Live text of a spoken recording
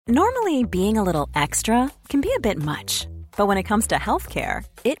Normally, being a little extra can be a bit much. But when it comes to healthcare,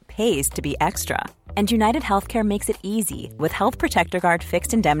 it pays to be extra. And United Healthcare makes it easy with Health Protector Guard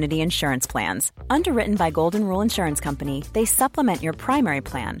fixed indemnity insurance plans. Underwritten by Golden Rule Insurance Company, they supplement your primary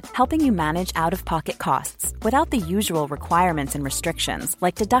plan, helping you manage out-of-pocket costs without the usual requirements and restrictions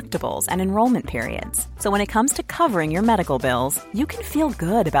like deductibles and enrollment periods. So when it comes to covering your medical bills, you can feel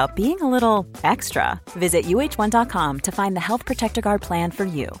good about being a little extra. Visit uh1.com to find the Health Protector Guard plan for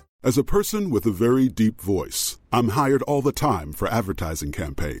you. As a person with a very deep voice, I'm hired all the time for advertising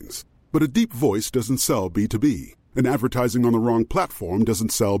campaigns. But a deep voice doesn't sell B2B, and advertising on the wrong platform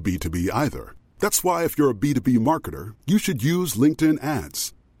doesn't sell B2B either. That's why if you're a B2B marketer, you should use LinkedIn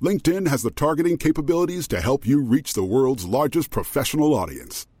ads. LinkedIn has the targeting capabilities to help you reach the world's largest professional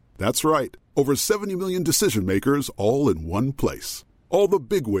audience. That's right, over 70 million decision makers all in one place. All the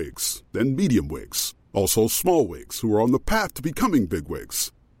big wigs, then medium wigs, also small wigs who are on the path to becoming big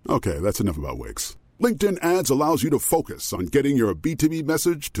wigs. Okay, that's enough about wigs. LinkedIn ads allows you to focus on getting your B2B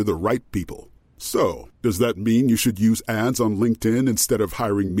message to the right people. So, does that mean you should use ads on LinkedIn instead of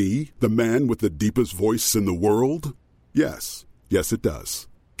hiring me, the man with the deepest voice in the world? Yes. Yes, it does.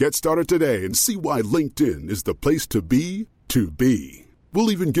 Get started today and see why LinkedIn is the place to be to be. We'll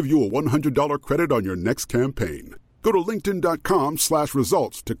even give you a $100 credit on your next campaign. Go to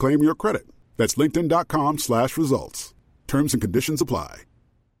linkedin.com/results to claim your credit. That's linkedin.com/results. Terms and conditions apply.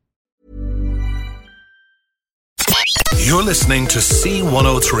 You're listening to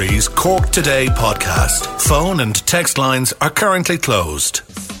C103's Cork Today podcast. Phone and text lines are currently closed.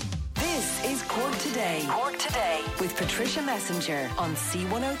 This is Cork Today. Cork Today with Patricia Messenger on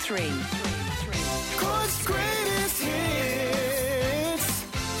C103. Cork's greatest hits,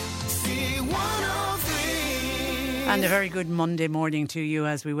 C103. And a very good Monday morning to you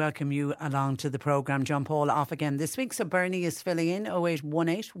as we welcome you along to the programme. John Paul off again this week, so Bernie is filling in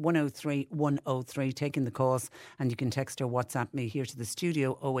 0818 103 103, taking the calls, and you can text or WhatsApp me here to the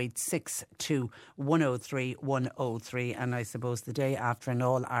studio 0862 103 103. And I suppose the day after an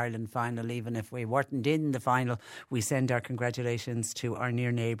All-Ireland final, even if we weren't in the final, we send our congratulations to our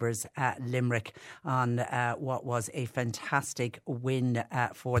near neighbours at Limerick on what was a fantastic win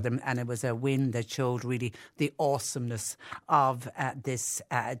for them, and it was a win that showed really the awesomeness of this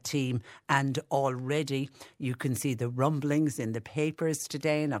team. And already you can see the rumblings in the papers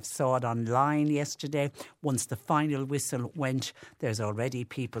today, and I've saw it online yesterday. Once the final whistle went, there's already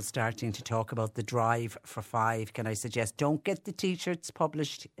people starting to talk about the drive for five. Can I suggest don't get the t-shirts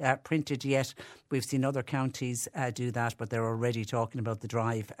published, printed yet. We've seen other counties do that, but they're already talking about the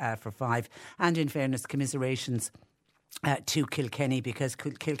drive for five. And in fairness, commiserations to Kilkenny, because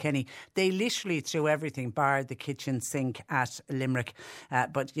Kilkenny, they literally threw everything bar the kitchen sink at Limerick.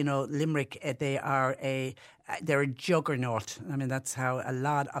 But you know, Limerick, they're a juggernaut. I mean, that's how a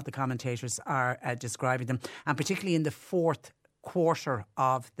lot of the commentators are describing them, and particularly in the fourth quarter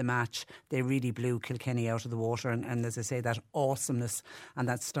of the match, they really blew Kilkenny out of the water, and as I say, that awesomeness and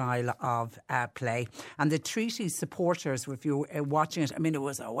that style of play. And the Treaty supporters, if you were watching it, I mean, it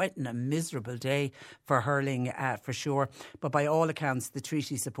was a wet and a miserable day for hurling for sure, but by all accounts the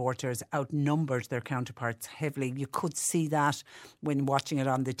Treaty supporters outnumbered their counterparts heavily. You could see that when watching it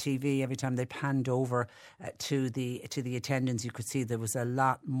on the TV. Every time they panned over to the attendance, you could see there was a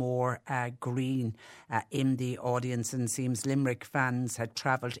lot more green in the audience, and seems Limerick fans had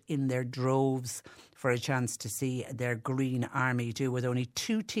travelled in their droves for a chance to see their Green Army do what only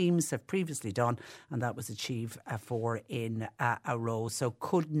two teams have previously done, and that was achieve 4 in a row. So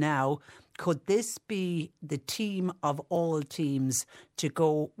could this be the team of all teams to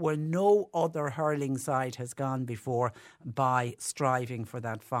go where no other hurling side has gone before by striving for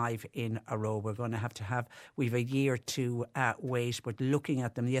that 5 in a row? We're going to have we've a year to wait, but looking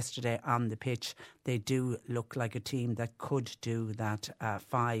at them yesterday on the pitch, they do look like a team that could do that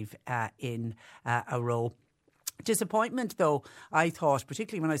 5 in a row. Disappointment though, I thought,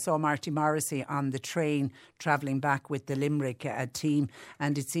 particularly when I saw Marty Morrissey on the train travelling back with the Limerick team,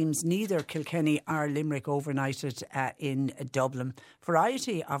 and it seems neither Kilkenny or Limerick overnighted in Dublin.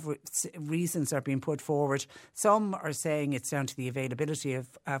 Variety of reasons are being put forward. Some are saying it's down to the availability of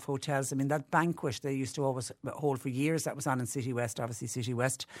hotels. I mean, that banquet they used to always hold for years, that was on in City West. Obviously City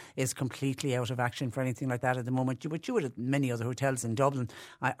West is completely out of action for anything like that at the moment. But you would have many other hotels in Dublin,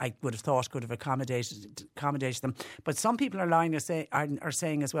 I would have thought, could have accommodated them. But some people are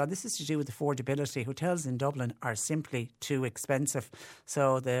saying as well, this is to do with affordability. Hotels in Dublin are simply too expensive.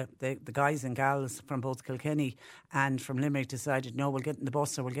 So the guys and gals from both Kilkenny and from Limerick decided, no, we'll get in the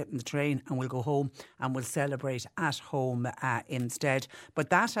bus or we'll get in the train and we'll go home and we'll celebrate at home instead. But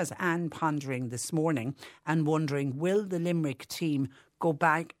that has Anne pondering this morning and wondering, will the Limerick team go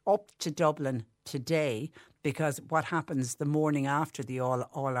back up to Dublin today, because what happens the morning after the All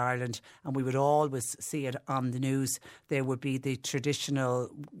Ireland, and we would always see it on the news, there would be the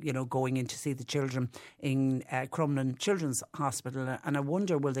traditional, going in to see the children in Crumlin Children's Hospital. And I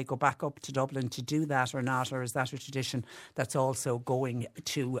wonder, will they go back up to Dublin to do that or not? Or is that a tradition that's also going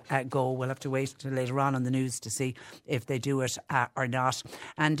to go? We'll have to wait until later on the news to see if they do it or not.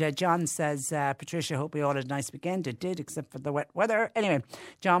 And John says, Patricia, hope we all had a nice weekend. It did, except for the wet weather. Anyway,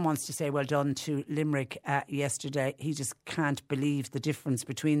 John wants to say well done to Limerick yesterday. He just can't believe the difference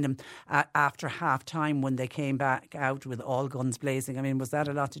between them after half time when they came back out with all guns blazing. I mean, was that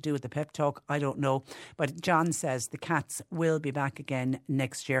a lot to do with the pep talk? I don't know. But John says the Cats will be back again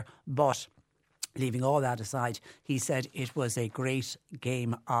next year. But leaving all that aside, he said it was a great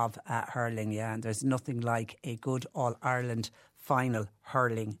game of hurling. Yeah, and there's nothing like a good All-Ireland final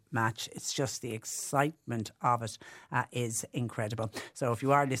hurling match. It's just the excitement of it is incredible. So if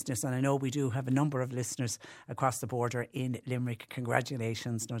you are listeners, and I know we do have a number of listeners across the border in Limerick,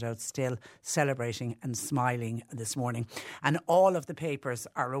 congratulations, no doubt still celebrating and smiling this morning. And all of the papers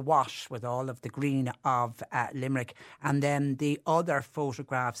are awash with all of the green of Limerick. And then the other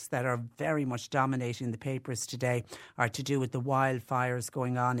photographs that are very much dominating the papers today are to do with the wildfires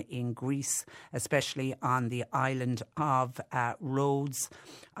going on in Greece, especially on the island of Rhodes.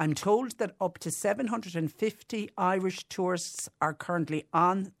 I'm told that up to 750 Irish tourists are currently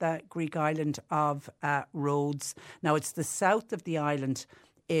on the Greek island of Rhodes. Now, it's the south of the island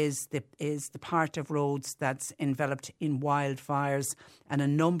is the part of Rhodes that's enveloped in wildfires, and a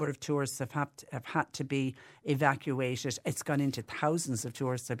number of tourists have had to be evacuated. It's gone into thousands of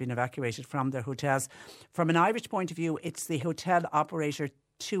tourists have been evacuated from their hotels. From an Irish point of view, it's the hotel operator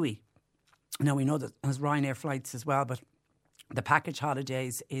TUI. Now, we know that there's Ryanair flights as well, but the package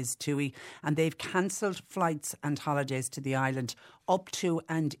holidays is TUI, and they've cancelled flights and holidays to the island up to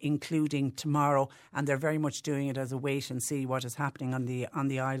and including tomorrow, and they're very much doing it as a wait and see what is happening on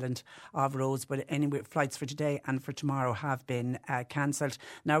the island of Rhodes. But anyway, flights for today and for tomorrow have been cancelled.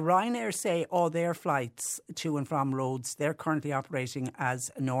 Now, Ryanair say all their flights to and from Rhodes, they're currently operating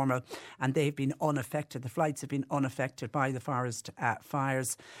as normal, and they've been unaffected. The flights have been unaffected by the forest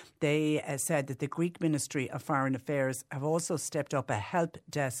fires. They said that the Greek Ministry of Foreign Affairs have also stepped up a help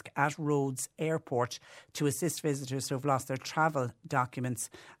desk at Rhodes Airport to assist visitors who have lost their travel documents.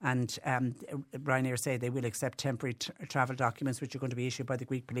 And Ryanair say they will accept temporary travel documents which are going to be issued by the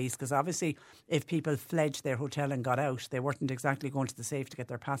Greek police, because obviously if people fled their hotel and got out, they weren't exactly going to the safe to get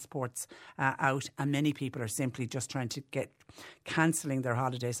their passports out, and many people are simply just trying to cancelling their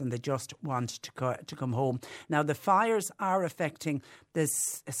holidays, and they just want to come home. Now, the fires are affecting the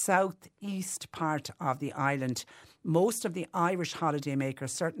southeast part of the island. Most of the Irish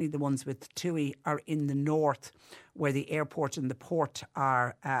holidaymakers, certainly the ones with TUI, are in the north, where the airport and the port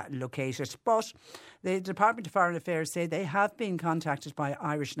are located. But the Department of Foreign Affairs say they have been contacted by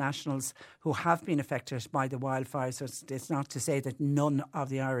Irish nationals who have been affected by the wildfires. So it's not to say that none of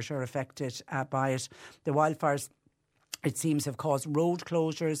the Irish are affected by it. The wildfires, it seems, have caused road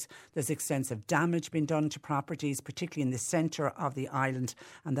closures. There's extensive damage been done to properties, particularly in the centre of the island,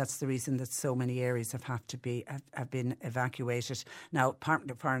 and that's the reason that so many areas have been evacuated. Now,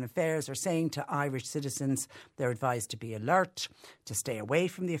 Department of Foreign Affairs are saying to Irish citizens they're advised to be alert, to stay away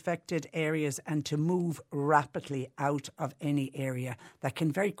from the affected areas, and to move rapidly out of any area that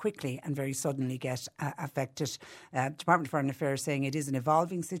can very quickly and very suddenly get affected. Department of Foreign Affairs saying it is an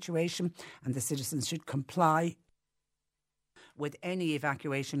evolving situation, and the citizens should comply with any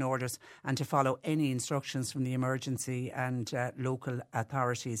evacuation orders and to follow any instructions from the emergency and local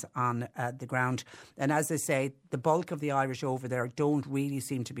authorities on the ground. And as I say, the bulk of the Irish over there don't really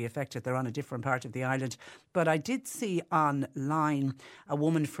seem to be affected. They're on a different part of the island. But I did see online a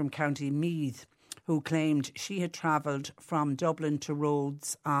woman from County Meath who claimed she had travelled from Dublin to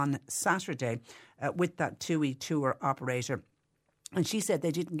Rhodes on Saturday with that TUI tour operator. And she said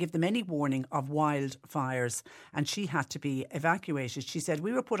they didn't give them any warning of wildfires, and she had to be evacuated. She said,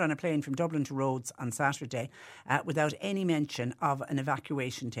 we were put on a plane from Dublin to Rhodes on Saturday without any mention of an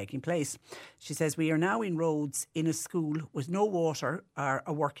evacuation taking place. She says, we are now in Rhodes in a school with no water or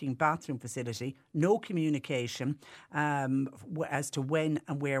a working bathroom facility, no communication as to when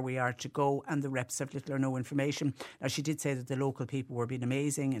and where we are to go, and the reps have little or no information. Now, she did say that the local people were being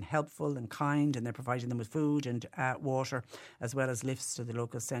amazing and helpful and kind, and they're providing them with food and water, as well as lifts to the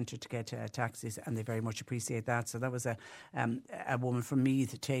local centre to get taxis, and they very much appreciate that. So that was a woman from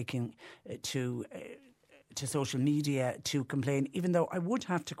Meath taking to to social media to complain, even though I would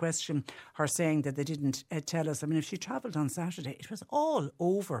have to question her saying that they didn't tell us. I mean, if she travelled on Saturday, it was all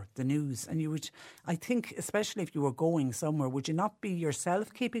over the news. And you would, I think, especially if you were going somewhere, would you not be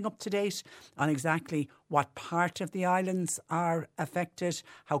yourself keeping up to date on exactly what part of the islands are affected?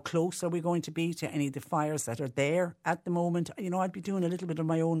 How close are we going to be to any of the fires that are there at the moment? You know, I'd be doing a little bit of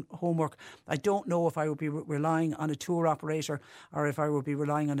my own homework. I don't know if I would be relying on a tour operator or if I would be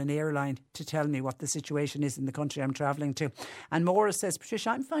relying on an airline to tell me what the situation is in the country I'm travelling to. And Maura says,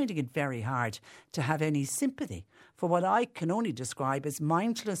 Patricia, I'm finding it very hard to have any sympathy for what I can only describe as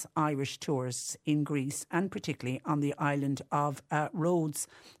mindless Irish tourists in Greece, and particularly on the island of Rhodes.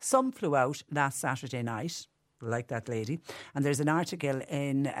 Some flew out last Saturday night, like that lady. And there's an article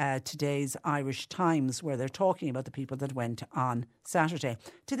in today's Irish Times where they're talking about the people that went on Saturday.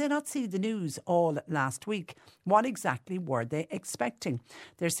 Did they not see the news all last week? What exactly were they expecting?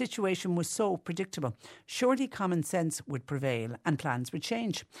 Their situation was so predictable. Surely common sense would prevail and plans would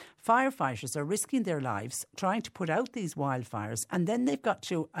change. Firefighters are risking their lives trying to put out these wildfires, and then they've got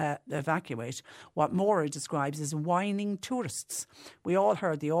to evacuate what Maura describes as whining tourists. We all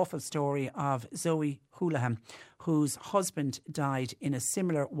heard the awful story of Zoe Houlihan, whose husband died in a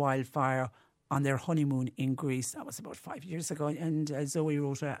similar wildfire on their honeymoon in Greece. That was about 5 years ago, and Zoe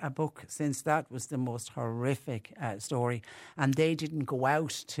wrote a book since. That was the most horrific story, and they didn't go out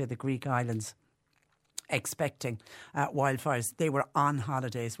to the Greek islands expecting wildfires. They were on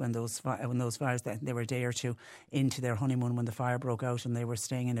holidays when those fires, they were a day or two into their honeymoon when the fire broke out, and they were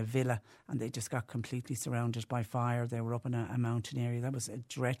staying in a villa and they just got completely surrounded by fire. They were up in a mountain area. That was a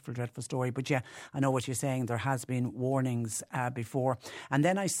dreadful, dreadful story. But yeah, I know what you're saying. There has been warnings before. And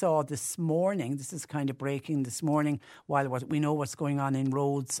then I saw this morning, this is kind of breaking this morning, while we know what's going on in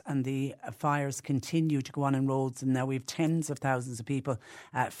Rhodes, and the fires continue to go on in Rhodes, and now we have tens of thousands of people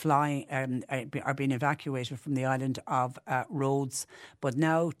flying, are being evacuated from the island of Rhodes. But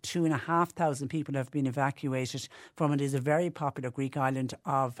now 2,500 people have been evacuated from it. Is a very popular Greek island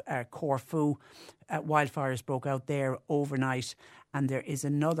of Corfu. Wildfires broke out there overnight. And there is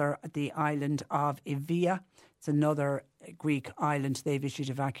another, the island of Evia. It's another Greek island. They've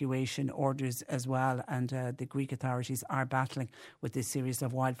issued evacuation orders as well, and the Greek authorities are battling with this series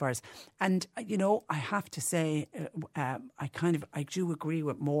of wildfires. And, you know, I have to say, I do agree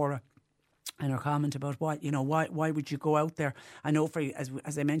with Maura and her comment about why would you go out there? I know,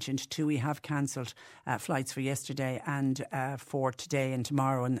 as I mentioned, TUI have cancelled flights for yesterday and for today and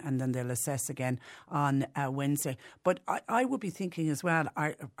tomorrow, and then they'll assess again on Wednesday. But I would be thinking as well,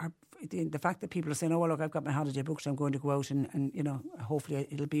 the fact that people are saying, oh, well, look, I've got my holiday booked, I'm going to go out and you know, hopefully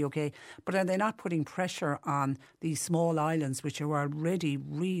it'll be okay. But are they not putting pressure on these small islands, which are already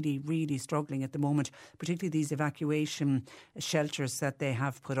really, really struggling at the moment, particularly these evacuation shelters that they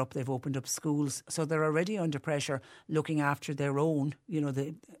have put up? They've opened up schools, so they're already under pressure looking after their own, you know,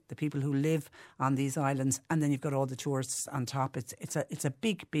 the people who live on these islands, and then you've got all the tourists on top. It's a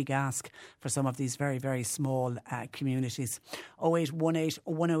big ask for some of these very, very small communities. 0818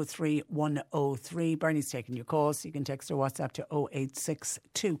 103 103. Bernie's taking your calls. You can text or WhatsApp to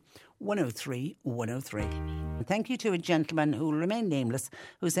 0862 103 103. Thank you to a gentleman who will remain nameless,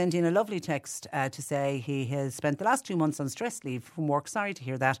 who sent in a lovely text to say he has spent the last 2 months on stress leave from work. Sorry to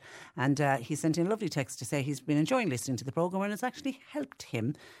hear that. And he sent in a lovely text to say he's been enjoying listening to the programme and it's actually helped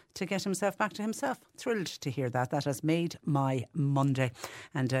him to get himself back to himself. Thrilled to hear that. That has made my Monday.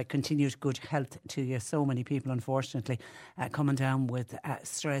 And continued good health to you. So many people, unfortunately, coming down with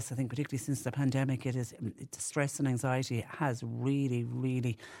stress. I think particularly since the pandemic, stress and anxiety has really,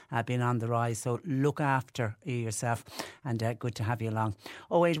 really been on the rise. So look after yourself, and good to have you along.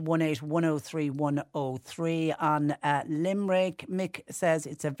 0818 103 103 on Limerick. Mick says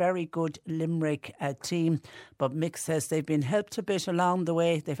it's a very good Limerick team, but Mick says they've been helped a bit along the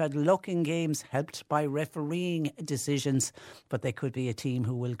way. They've had luck in games, helped by refereeing decisions, but they could be a team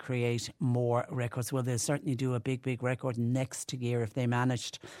who will create more records. Well, they'll certainly do a big record next year. If they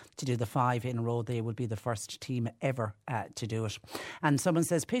managed to do the 5 in a row, they would be the first team ever to do it. And someone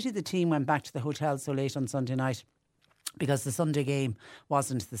says, pity the team went back to the hotel so late on Sunday night, because the Sunday game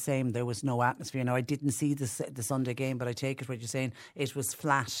wasn't the same. There was no atmosphere. Now, I didn't see the Sunday game, but I take it what you're saying. It was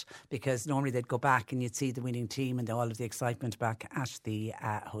flat, because normally they'd go back and you'd see the winning team and all of the excitement back at the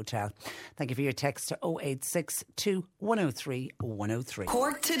hotel. Thank you for your text to 0862 103 103.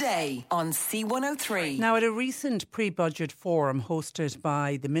 Cork Today on C103. Now, at a recent pre-budget forum hosted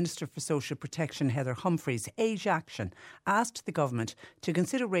by the Minister for Social Protection, Heather Humphreys, Age Action asked the government to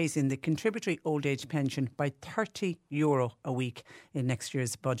consider raising the contributory old age pension by €30 a week in next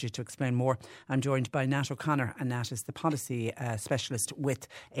year's budget. To explain more, I'm joined by Nat O'Connor, and Nat is the policy specialist with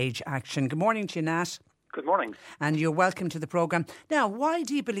Age Action. Good morning to you, Nat. Good morning. And you're welcome to the programme. Now, why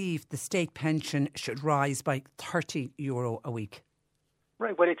do you believe the state pension should rise by €30 a week?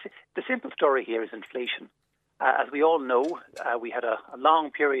 Right, well, the simple story here is inflation. As we all know, we had a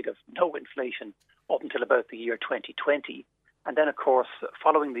long period of no inflation up until about the year 2020. And then, of course,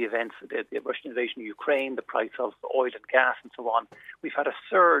 following the events, the Russian invasion of Ukraine, the price of oil and gas and so on, we've had a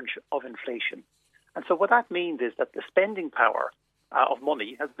surge of inflation. And so what that means is that the spending power of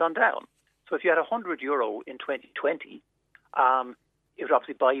money has gone down. So if you had €100 in 2020, it would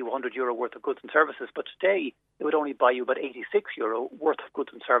obviously buy you €100 worth of goods and services. But today, it would only buy you about €86 worth of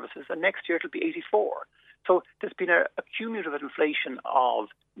goods and services. And next year, it'll be 84. So there's been a cumulative inflation of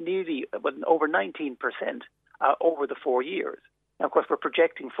nearly over 19% over the 4 years. Now, of course, we're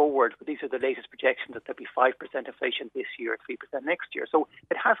projecting forward. These are the latest projections that there'll be 5% inflation this year, 3% next year. So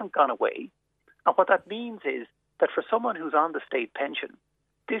it hasn't gone away. And what that means is that for someone who's on the state pension,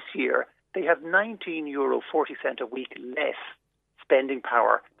 this year they have €19.40 a week less spending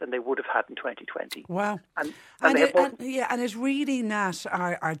power than they would have had in 2020. Wow. And it's really not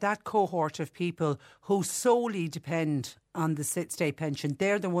are that cohort of people who solely depend on the state pension.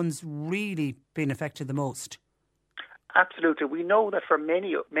 They're the ones really being affected the most. Absolutely. We know that for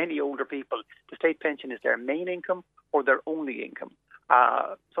many older people, the state pension is their main income or their only income.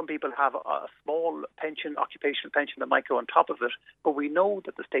 Some people have a small pension, occupational pension that might go on top of it, but we know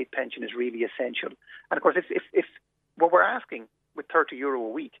that the state pension is really essential. And of course, if what we're asking with €30 a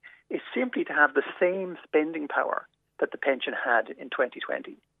week is simply to have the same spending power that the pension had in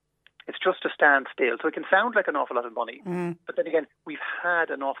 2020. It's just to stand still. So it can sound like an awful lot of money, but then again, we've had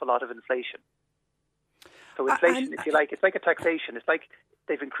an awful lot of inflation. So inflation, if you like, it's like a taxation. It's like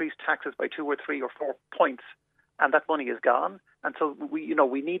they've increased taxes by 2 or 3 or 4 points, and that money is gone. And so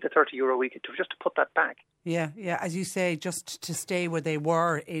we need the €30 a week to put that back. Yeah, as you say, just to stay where they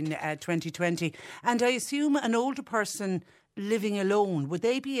were in 2020. And I assume an older person living alone, would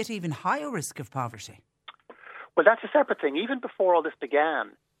they be at even higher risk of poverty? Well, that's a separate thing. Even before all this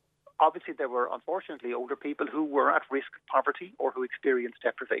began, obviously there were unfortunately older people who were at risk of poverty or who experienced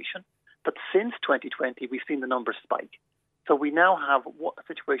deprivation. But since 2020, we've seen the numbers spike. So we now have a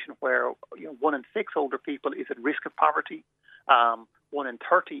situation where 1 in 6 older people is at risk of poverty. 1 in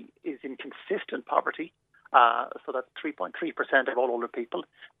 30 is in consistent poverty. So that's 3.3% of all older people.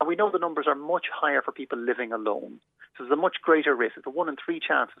 And we know the numbers are much higher for people living alone. So there's a much greater risk. It's a 1 in 3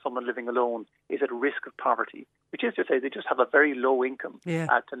 chance of someone living alone is at risk of poverty, which is to say they just have a very low income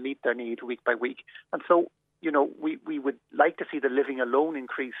to meet their need week by week. And so, we would like to see the living alone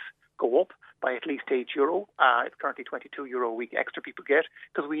increase go up by at least €8. It's currently €22 a week extra people get,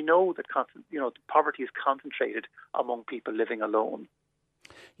 because we know that poverty is concentrated among people living alone.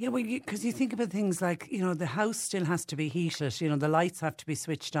 Yeah, well, because you think about things like, the house still has to be heated, the lights have to be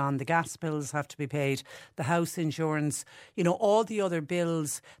switched on, the gas bills have to be paid, the house insurance, all the other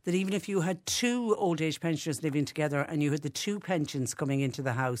bills that even if you had 2 old age pensioners living together and you had the 2 pensions coming into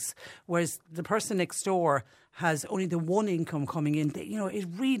the house, whereas the person next door has only the 1 income coming in, it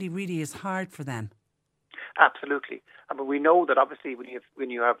really, really is hard for them. Absolutely. I mean, we know that obviously when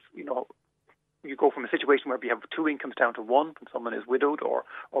you have you go from a situation where we have 2 incomes down to 1 when someone is widowed or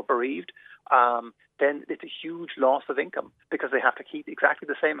bereaved, then it's a huge loss of income because they have to keep exactly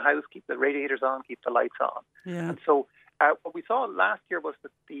the same house, keep the radiators on, keep the lights on. Yeah. And so what we saw last year was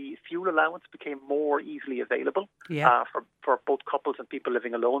that the fuel allowance became more easily available for both couples and people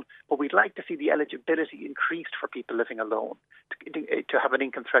living alone. But we'd like to see the eligibility increased for people living alone to have an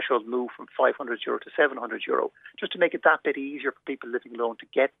income threshold move from €500 to €700, just to make it that bit easier for people living alone to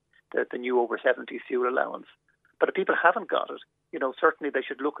get the new over 70s fuel allowance. But if people haven't got it, certainly they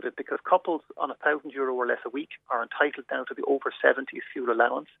should look at it, because couples on €1,000 or less a week are entitled now to the over 70s fuel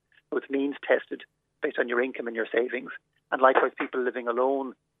allowance. So it's means tested based on your income and your savings. And likewise, people living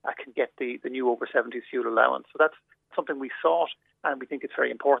alone can get the new over 70s fuel allowance. So that's something we sought, and we think it's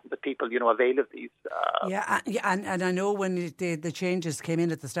very important that people, avail of these. And I know when the changes came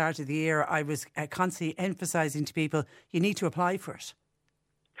in at the start of the year, I was constantly emphasising to people, you need to apply for it.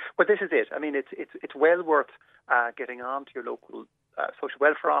 Well, this is it. I mean, it's well worth getting on to your local social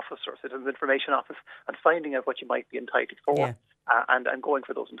welfare office or citizens information office and finding out what you might be entitled for, and going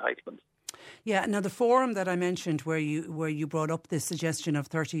for those entitlements. Yeah. Now the forum that I mentioned, where you brought up this suggestion of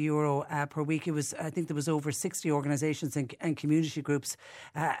 €30 per week, I think there was over 60 organisations and community groups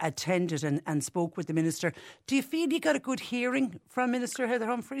attended and spoke with the minister. Do you feel you got a good hearing from Minister Heather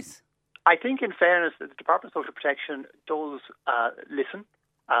Humphreys? I think, in fairness, the Department of Social Protection does listen.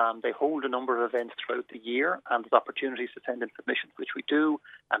 They hold a number of events throughout the year, and there's opportunities to send in submissions, which we do,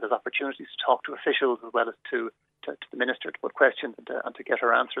 and there's opportunities to talk to officials as well as to to the Minister to put questions and to get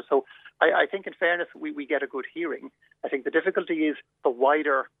her answers. So I think, in fairness, we get a good hearing. I think the difficulty is a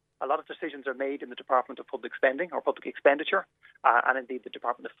lot of decisions are made in the Department of Public Spending or Public Expenditure, and indeed the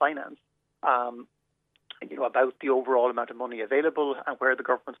Department of Finance, about the overall amount of money available and where the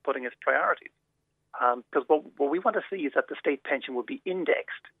government's putting its priorities. Because what we want to see is that the state pension will be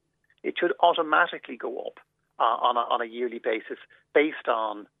indexed. It should automatically go up on a yearly basis based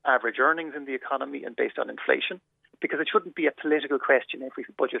on average earnings in the economy and based on inflation, because it shouldn't be a political question every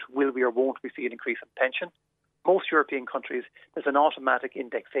budget, will we or won't we see an increase in pension. Most European countries, there's an automatic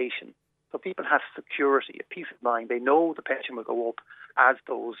indexation. So people have security, a peace of mind. They know the pension will go up as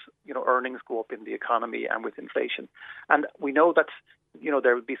those earnings go up in the economy and with inflation. And we know that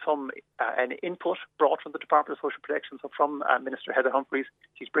there will be an input brought from the Department of Social Protection, so from Minister Heather Humphreys.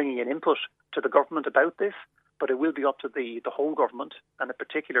 She's bringing an input to the government about this, but it will be up to the whole government, and in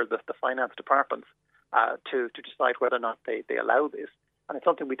particular the finance departments, to decide whether or not they allow this. And it's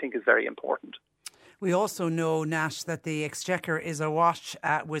something we think is very important. We also know, Nat, that the Exchequer is awash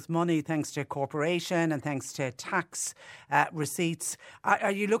with money thanks to corporation and thanks to tax receipts. Are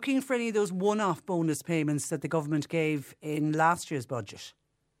you looking for any of those one-off bonus payments that the government gave in last year's budget?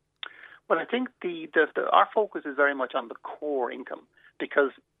 Well, I think our focus is very much on the core income, because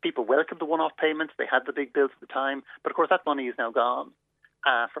people welcomed the one-off payments. They had the big bills at the time. But, of course, that money is now gone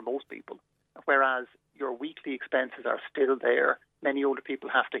for most people, whereas your weekly expenses are still there. Many older people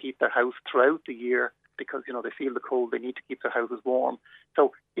have to heat their house throughout the year because, they feel the cold. They need to keep their houses warm.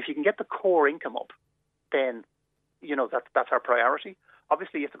 So if you can get the core income up, then, that's our priority.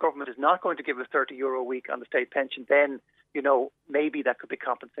 Obviously, if the government is not going to give us €30 a week on the state pension, then, maybe that could be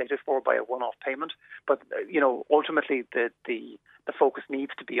compensated for by a one-off payment. But, ultimately, the focus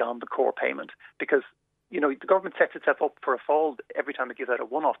needs to be on the core payment, because the government sets itself up for a fall every time it gives out a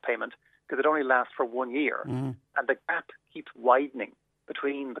one-off payment, because it only lasts for 1 year. And the gap keeps widening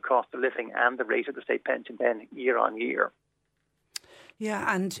between the cost of living and the rate of the state pension then year on year.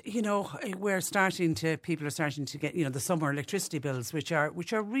 Yeah, and people are starting to get the summer electricity bills, which are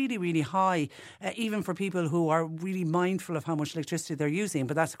really, really high, even for people who are really mindful of how much electricity they're using.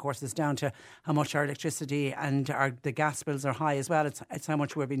 But that's, of course, is down to how much our electricity and the gas bills are high as well. It's how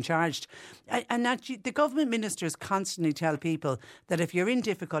much we're being charged. And now the government ministers constantly tell people that if you're in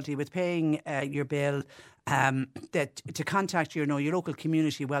difficulty with paying your bill, that to contact your local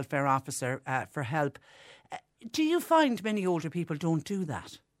community welfare officer for help. Do you find many older people don't do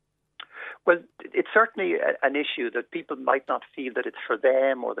that? Well, it's certainly an issue that people might not feel that it's for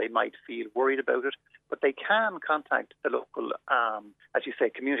them, or they might feel worried about it, but they can contact the local, as you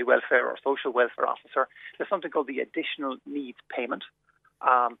say, community welfare or social welfare officer. There's something called the additional needs payment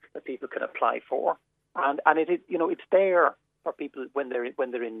that people can apply for, and it's there for people when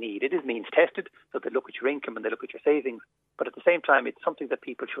they're in need. It is means tested, so they look at your income and they look at your savings, but at the same time, it's something that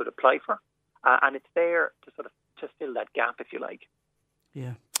people should apply for. And it's there to fill that gap, if you like.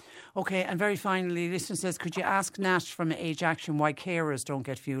 Yeah. OK, and very finally, listener says, could you ask Nat from Age Action why carers don't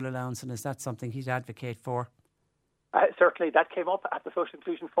get fuel allowance, and is that something he'd advocate for? Certainly, that came up at the Social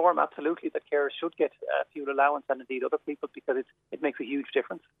Inclusion Forum, absolutely, that carers should get fuel allowance, and indeed other people, because it makes a huge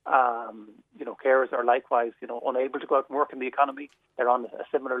difference. Carers are likewise, unable to go out and work in the economy. They're on a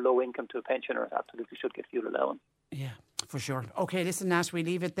similar low income to a pensioner, absolutely should get fuel allowance. Yeah. For sure. OK, listen, Nat, we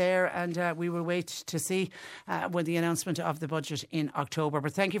leave it there, and we will wait to see with the announcement of the budget in October.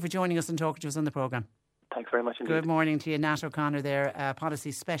 But thank you for joining us and talking to us on the programme. Thanks very much indeed. Good morning to you. Nat O'Connor there,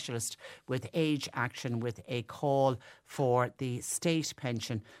 policy specialist with Age Action, with a call for the state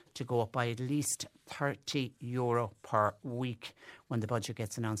pension to go up by at least €30 per week when the budget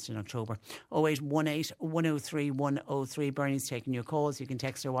gets announced in October. 0818 103 103. Bernie's taking your calls. You can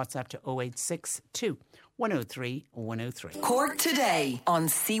text or WhatsApp to 0862 103 103. Cork Today on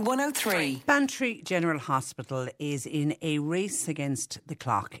C103. Bantry General Hospital is in a race against the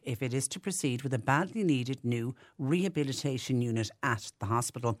clock if it is to proceed with a badly needed new rehabilitation unit at the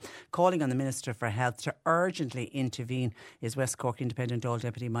hospital. Calling on the Minister for Health to urgently intervene is West Cork Independent Dáil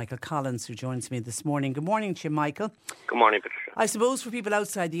Deputy Michael Collins, who joins me this morning. Good morning to you, Michael. Good morning, Patricia. I suppose for people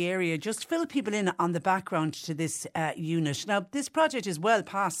outside the area, just fill people in on the background to this unit. Now, this project is well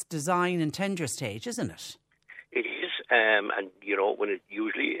past design and tender stage, isn't it? It is, and when it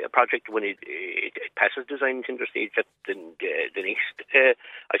usually a project when it passes design and tender stage, the next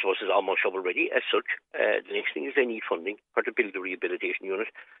I suppose is almost shovel ready as such. The next thing is they need funding for to build the rehabilitation unit.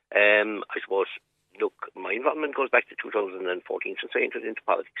 I suppose. Look, my involvement goes back to 2014 since I entered into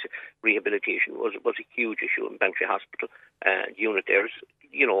politics. Rehabilitation was a huge issue in Bantry Hospital. The unit there is,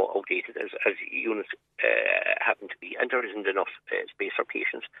 outdated as units happen to be, and there isn't enough space for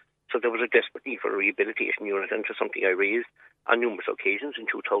patients. So there was a desperate need for a rehabilitation unit, and to something I raised on numerous occasions. In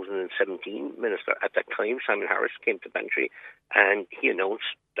 2017, Minister at that time, Simon Harris, came to Bantry, and he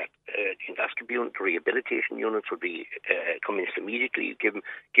announced that the endoscopy unit, the rehabilitation units would be commenced immediately, given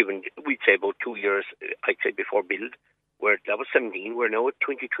we'd say about 2 years, I'd say, before build. Where that was 17, we're now at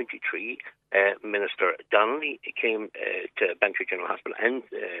 2023. Minister Donnelly came to Bantry General Hospital and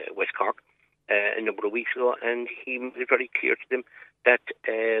West Cork a number of weeks ago, and he made it very clear to them that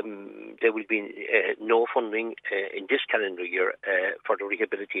there will be no funding in this calendar year for the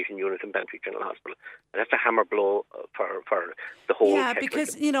rehabilitation unit in Bantry General Hospital. And that's a hammer blow for the whole Yeah, catchment.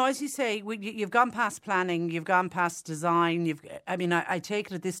 because, as you say, you've gone past planning, you've gone past design. I take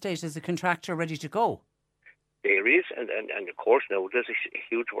it at this stage there's a contractor ready to go. There is, and of course now there's a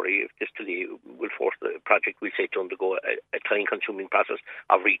huge worry if this delay will force the project, we say, to undergo a time-consuming process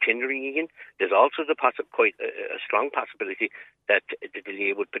of re-tendering again. There's also quite a strong possibility that the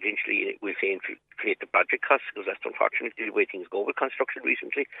delay would potentially, we say, inflate the project costs, because that's unfortunately the way things go with construction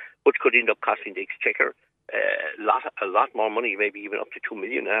recently, which could end up costing the Exchequer a lot more money, maybe even up to 2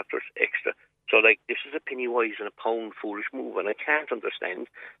 million after extra. So, this is a penny wise and a pound foolish move, and I can't understand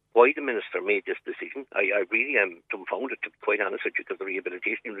why the minister made this decision. I really am dumbfounded, to be quite honest with you, because the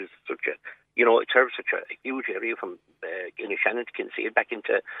rehabilitation unit is such a, it serves such a huge area from Shannon to Kinsale, back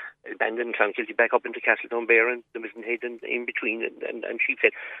into Bandon, Clonakilty, back up into Castletownbere and the Mizenhead and in between and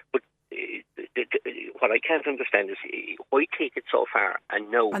Sheephead. But what I can't understand is why take it so far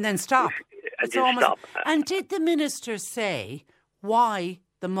and now and then stop. Stop. And did the minister say why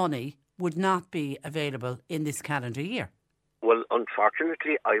the money would not be available in this calendar year? Well,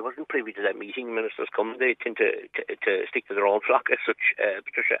 unfortunately, I wasn't privy to that meeting. Ministers come, they tend to stick to their own flock as such,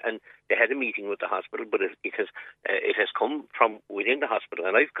 Patricia, and they had a meeting with the hospital, but it has come from within the hospital,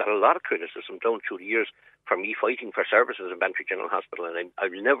 and I've got a lot of criticism down through the years for me fighting for services in Bantry General Hospital, and I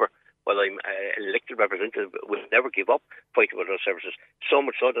will never, while I'm an elected representative, will never give up fighting for those services. So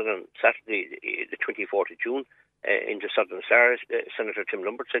much so that on Saturday, the 24th of June, in the Southern Star, Senator Tim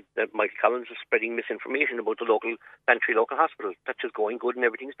Lambert said that Michael Collins is spreading misinformation about the Bantry local hospital. That's just going good and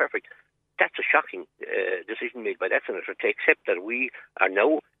everything's perfect. That's a shocking decision made by that senator, to accept that we are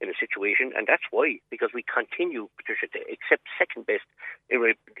now in a situation, and that's why, because we continue, Patricia, to accept second best in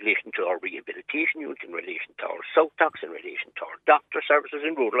relation to our rehabilitation unit, in relation to our South Docks, in relation to our doctor services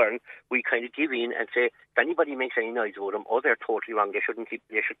in rural Ireland. We kind of give in and say, if anybody makes any noise about them, they're totally wrong. They should keep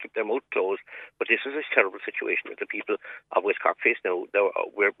their mouth closed. But this is a terrible situation that the people of West Cork face now.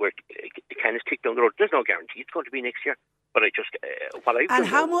 We're kind of ticked down the road. There's no guarantee it's going to be next year. But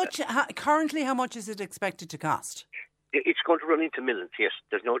currently, how much is it expected to cost? It's going to run into millions, yes.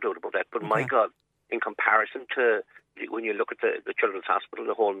 There's no doubt about that. But my God, in comparison to when you look at the Children's Hospital,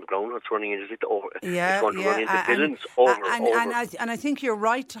 the hole in the ground, what's running into it over. It's going to run into billions over. And I think you're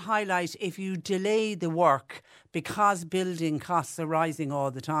right to highlight, if you delay the work because building costs are rising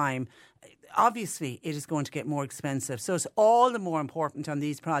all the time, obviously it is going to get more expensive. So it's all the more important on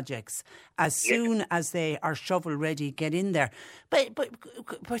these projects, as soon as they are shovel ready, get in there. But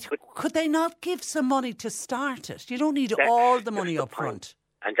could they not give some money to start it? You don't need all the money up front.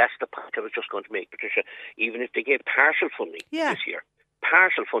 And that's the point I was just going to make, Patricia. Even if they gave partial funding this year,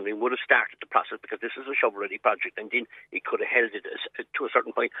 partial funding would have started the process, because this is a shovel-ready project, and then it could have held it to a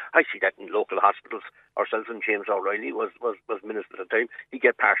certain point. I see that in local hospitals. Ourselves, and James O'Reilly was minister at the time. He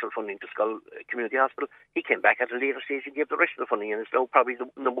gave partial funding to Skull Community Hospital. He came back at a later stage and gave the rest of the funding, and it's now probably the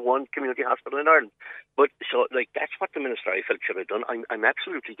number one community hospital in Ireland. But so, that's what the minister, I felt, should have done. I'm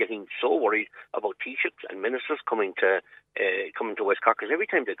absolutely getting so worried about Taoiseachs and ministers coming to West Cork, because every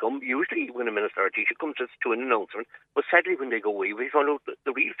time they come, usually when a minister or a Taoiseach comes, it's to an announcement. But sadly, when they go away, we find out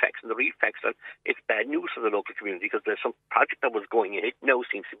the real facts, and the real facts are it's bad news for the local community, because there's some project that was going ahead now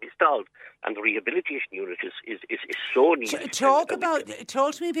seems to be stalled, and the rehabilitation unit is so needed. Talk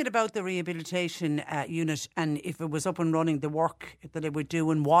to me a bit about the rehabilitation unit, and if it was up and running, the work that it would do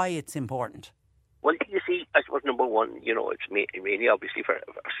and why it's important. Well, you see, I suppose number one, it's mainly obviously for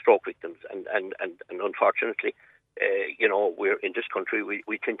stroke victims, and unfortunately, we're in this country,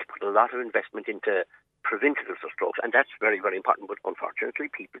 we tend to put a lot of investment into preventatives of strokes, and that's very, very important. But unfortunately,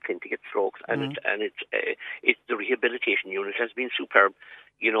 people tend to get strokes, and it's the rehabilitation unit has been superb,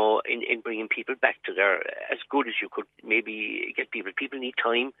 in bringing people back to their as good as you could maybe get people. People need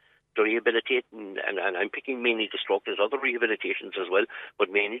time to rehabilitate, and I'm picking mainly the stroke. There's other rehabilitations as well,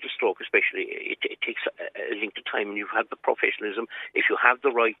 but mainly the stroke especially. It takes a length of time, and you have the professionalism. If you have the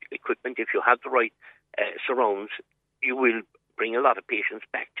right equipment, if you have the right surrounds, you will bring a lot of patients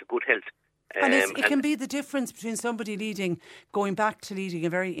back to good health. And it can be the difference between somebody going back to leading a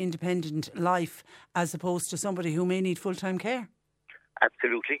very independent life, as opposed to somebody who may need full-time care.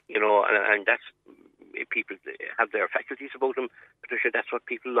 Absolutely, and that's, if people have their faculties about them, Patricia, that's what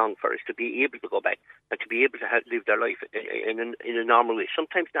people long for, is to be able to go back and to be able to live their life in a normal way.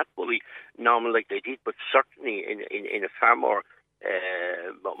 Sometimes not fully normal like they did, but certainly in a far more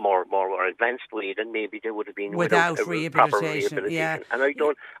advanced way than maybe they would have been without proper rehabilitation. Yeah. And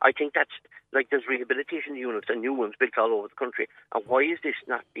I think that's, like, there's rehabilitation units and new ones built all over the country. And why is this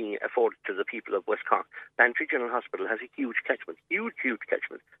not being afforded to the people of West Cork? Bantry General Hospital has a huge catchment, huge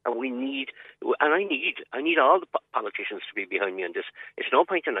catchment, and I need all the politicians to be behind me on this. It's no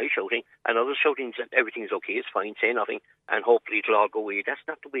point in I shouting and others shouting that everything's okay, it's fine, say nothing, and hopefully it'll all go away. That's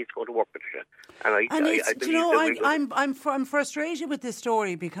not the way it's going to work, Patricia. I'm frustrated with this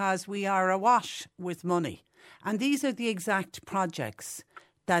story because we are awash with money, and these are the exact projects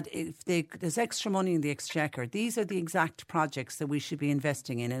that, if there's extra money in the exchequer, these are the exact projects that we should be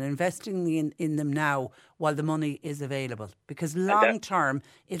investing in, and investing in them now while the money is available, because long term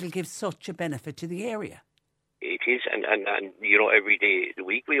it'll give such a benefit to the area. It is, and every day of the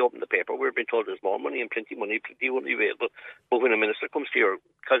week we open the paper, we're being told there's more money and plenty money available. But when a minister comes to your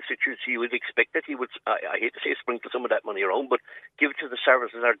constituency, you would expect that he would, I hate to say, sprinkle some of that money around, but give it to the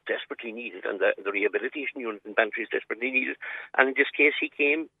services that are desperately needed, and the rehabilitation unit in Bantry is desperately needed. And in this case, he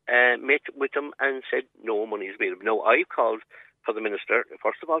came, met with them and said no money is available. Now, I've called for the minister,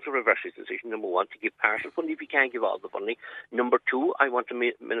 first of all, to reverse his decision. Number one, to give partial funding if he can't give all the funding. Number two, I want the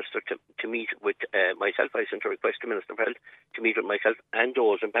minister to meet with myself. I sent a request to Minister of Health to meet with myself and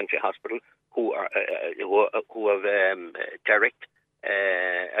those in Bantry Hospital who have direct,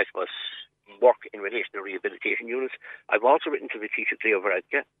 work in relation to rehabilitation units. I've also written to the Taoiseach Leo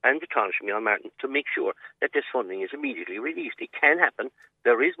Varadkar and the Taoiseach Micheál Martin to make sure that this funding is immediately released. It can happen.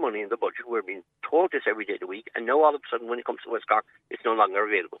 There is money in the budget. We're being told this every day of the week, and now all of a sudden when it comes to West Cork, it's no longer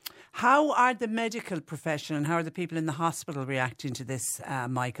available. How are the medical profession and how are the people in the hospital reacting to this,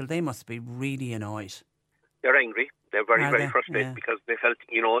 Michael? They must be really annoyed. They're angry. They're very frustrated because they felt,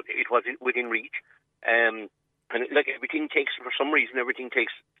 it was within reach. And like everything takes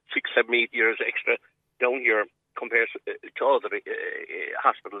 6, 7, 8 years extra down here compared to other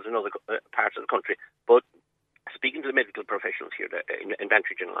hospitals in other parts of the country. But speaking to the medical professionals here in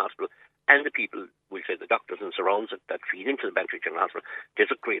Bantry General Hospital and the people, we'll say the doctors and surrounds that feed into the Bantry General Hospital,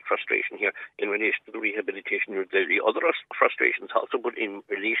 there's a great frustration here in relation to the rehabilitation unit. There are other frustrations also, but in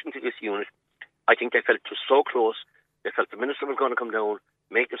relation to this unit, I think they felt it was so close. They felt the minister was going to come down,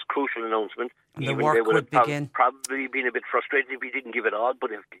 make this crucial announcement. And the work would begin. Probably been a bit frustrated if he didn't give it all,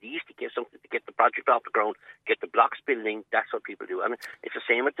 but at least to get something to get the project off the ground, get the blocks building. That's what people do. And it's the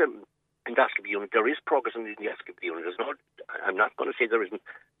same at the endoscopy unit. There is progress in the endoscopy unit. I'm not going to say there isn't,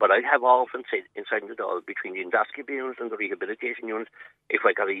 but I have often said inside the door between the endoscopy unit and the rehabilitation unit, if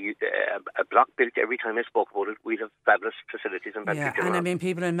I got a block built every time I spoke about it, we'd have fabulous facilities in Bantry. Yeah, and I mean,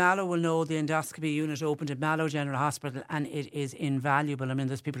 people in Mallow will know the endoscopy unit opened at Mallow General Hospital, and it is invaluable. I mean,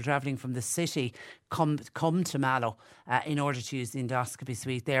 there's people travelling from the city come to Mallow in order to use the endoscopy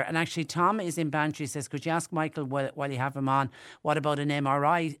suite there. And actually, Tom is in Bantry, says, could you ask Michael while you have him on, what about an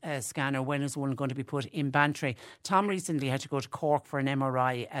MRI scanner? When is one going to be put in Bantry? Tom recently had to go to Cork for an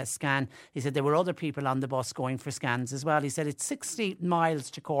MRI scan. He said there were other people on the bus going for scans as well. He said it's 60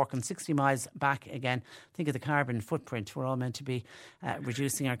 miles to Cork and 60 miles back again. Think of the carbon footprint. We're all meant to be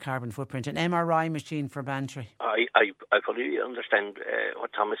reducing our carbon footprint. An MRI machine for Bantry. I fully understand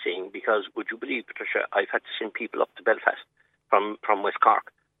what Tom is saying, because would you believe, Patricia, I've had to send people up to Belfast from West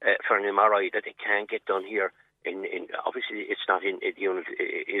Cork for an MRI that they can't get done here. Obviously, it's not in the unit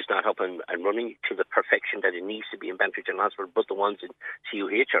is not up and running to the perfection that it needs to be in Bantry General Hospital. But the ones in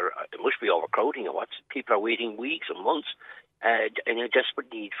CUH there must be overcrowding or what? People are waiting weeks and months in a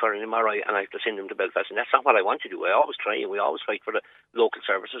desperate need for an MRI, and I have to send them to Belfast. And that's not what I want to do. I always try, and we always fight for the local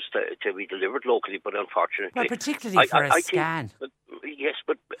services to be delivered locally. But unfortunately, well, particularly for a scan. Yes,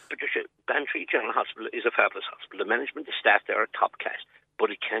 but Patricia, Bantry General Hospital is a fabulous hospital. The management, the staff there are top class. But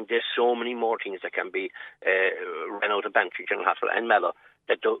there's so many more things that can be run out of Bantry General Hospital and Mallow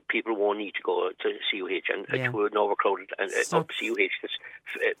that people won't need to go to CUH and to an overcrowded up CUH.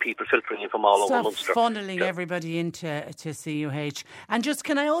 People filtering in from all over Munster. Funneling everybody into CUH. And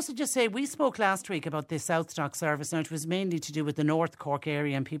can I also just say, we spoke last week about this South Dock service. Now, it was mainly to do with the North Cork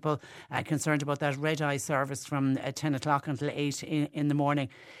area and people concerned about that red eye service from 10 o'clock until 8 in the morning.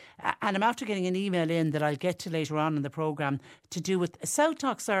 And I'm after getting an email in that I'll get to later on in the programme to do with a South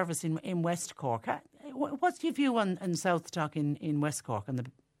Dock service in West Cork. What's your view on South Dock in West Cork?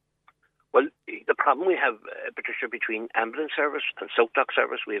 Well, the problem we have, Patricia, between ambulance service and South Dock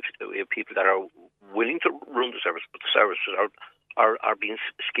service, we have people that are willing to run the service, but the services are are being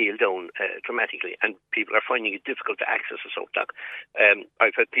scaled down dramatically, and people are finding it difficult to access a soak dock.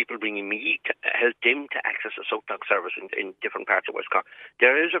 I've had people bringing me to help them to access a soak dock service in different parts of West Cork.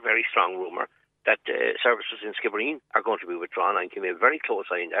 There is a very strong rumour that services in Skibbereen are going to be withdrawn. I'm keeping a very close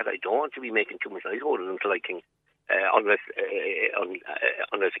eye on that. I don't want to be making too much noise about it until I can, unless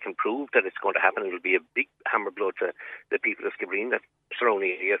I can prove that it's going to happen. It'll be a big hammer blow to the people of Skibbereen, that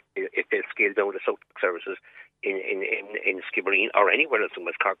surrounding area, if they scale down the soak services in Skibbereen or anywhere else in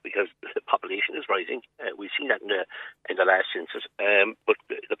West Cork, because the population is rising. We've seen that in the last census. But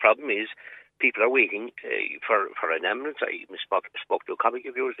the problem is, people are waiting for an ambulance. I spoke to a colleague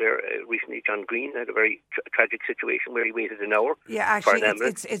of yours there recently, John Green, had a very tragic situation where he waited an hour for an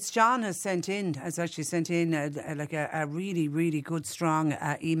ambulance. It's John has actually sent in a really, really good, strong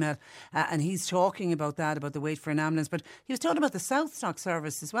email, and he's talking about the wait for an ambulance. But he was talking about the South Stock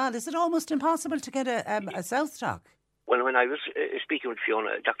service as well. Is it almost impossible to get a South Stock? When I was speaking with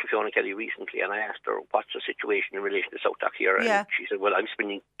Dr. Fiona Kelly recently, and I asked her what's the situation in relation to South Dock here, and she said, well, I'm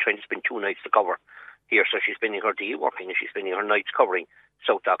trying to spend 2 nights to cover here, so she's spending her day working and she's spending her nights covering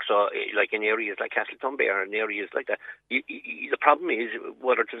South Dock. So, like in areas like Castletonbay and areas like that, the problem is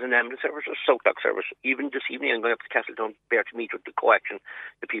whether there's an ambulance service or South Dock service. Even this evening, I'm going up to Castletonbay to meet with the co-action,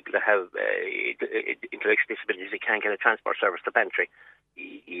 the people that have intellectual disabilities. They can't get a transport service to Bantry.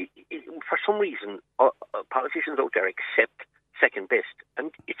 For some reason, politicians out there accept second best,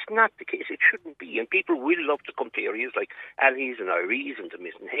 and it's not the case. It shouldn't be, and people will love to come to areas like Allies and Iries and the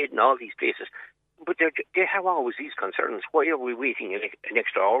Mistonhead and all these places, but they have always these concerns. Why are we waiting an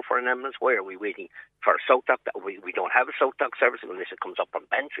extra hour for an ambulance? Why are we waiting for a South Dock? We don't have a South Dock service unless it comes up from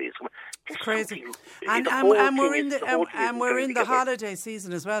Bantry. It's crazy. And we're in the holiday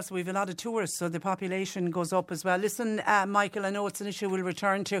season as well, so we've a lot of tourists, so the population goes up as well. Listen, Michael, I know it's an issue we'll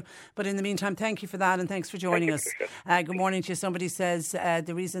return to, but in the meantime, thank you for that and thanks for joining us. Good morning to you. Somebody says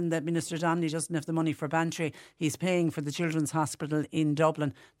the reason that Minister Donnelly doesn't have the money for Bantry, he's paying for the Children's Hospital in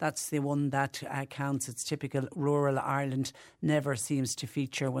Dublin. That's the one that counts. It's typical rural Ireland, never seems to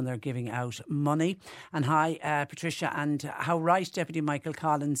feature when they're giving out money. And hi, Patricia, and how right Deputy Michael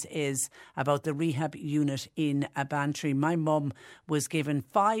Collins is about the rehab unit in Bantry. My mum was given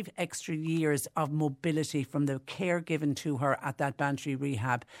 5 extra years of mobility from the care given to her at that Bantry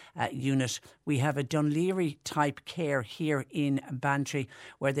rehab unit. We have a Dunleary type care here in Bantry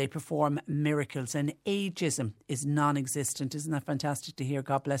where they perform miracles, and ageism is non-existent. Isn't that fantastic to hear?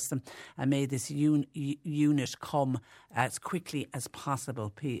 God bless them. And may this unit come as quickly as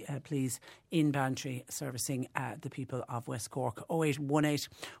possible, please, in Bantry, servicing the people of West Cork. 0818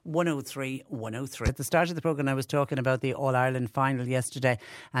 103 103. At the start of the programme, I was talking about the All-Ireland final yesterday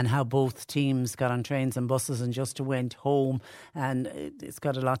and how both teams got on trains and buses and just went home, and it's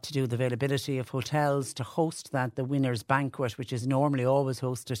got a lot to do with the availability of hotels to host the winners' banquet, which is normally always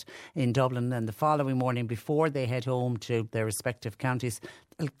hosted in Dublin, and the following morning before they head home to their respective counties,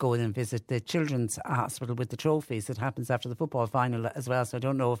 they'll go in and visit the Children's Hospital with the trophies. It happens after the football final as well, so I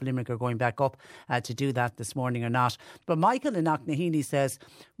don't know if Limerick are going back up to do that this morning or not. But Michael in Knocknaheeny says,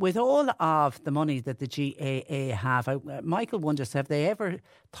 with all of the money that the GAA have, Michael wonders, have they ever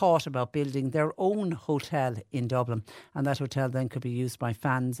thought about building their own hotel in Dublin? And that hotel then could be used by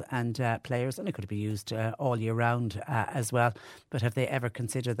fans and players, and it could be used all year round as well. But have they ever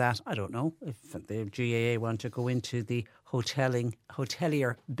considered that? I don't know if the GAA want to go into the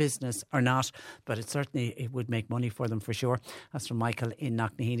hotelier business or not, but it would make money for them for sure. That's from Michael in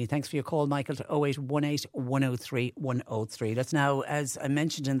Knocknaheeny. Thanks for your call, Michael, to 0818 103 103. Let's now, as I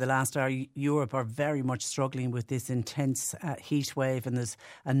mentioned in the last hour, Europe are very much struggling with this intense heat wave, and there's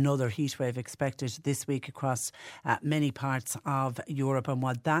another heat wave expected this week across many parts of Europe. And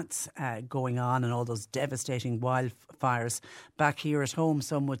while that's going on, and all those devastating wildfires back here at home,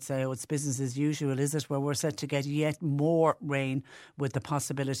 some would say, it's business as usual, is it? Where we're set to get yet more rain with the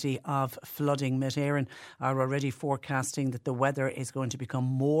possibility of flooding. Met Éireann are already forecasting that the weather is going to become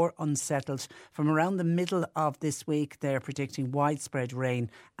more unsettled from around the middle of this week. They're predicting widespread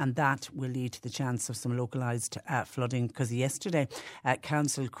rain, and that will lead to the chance of some localised flooding, because yesterday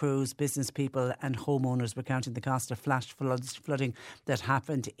council crews, business people and homeowners were counting the cost of flash flooding that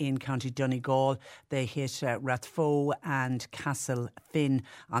happened in County Donegal. They hit Rathfoe and Castlefin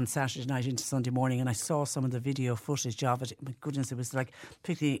on Saturday night into Sunday morning, and I saw some of the video footage of it. My goodness, it was like,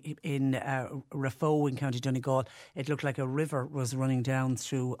 particularly in Raphoe in County Donegal, it looked like a river was running down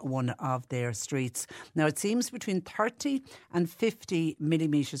through one of their streets. Now, it seems between 30 and 50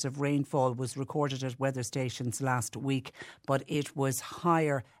 millimetres of rainfall was recorded at weather stations last week, but it was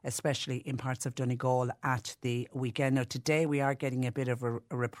higher, especially in parts of Donegal at the weekend. Now, today we are getting a bit of a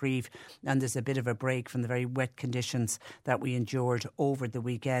reprieve, and there's a bit of a break from the very wet conditions that we endured over the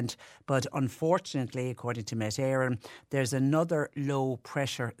weekend. But unfortunately, according to Met Éireann, there's another low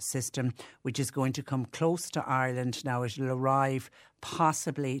pressure system which is going to come close to Ireland. Now, it will arrive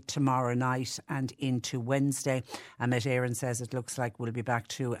possibly tomorrow night and into Wednesday. And Met Éireann says it looks like we'll be back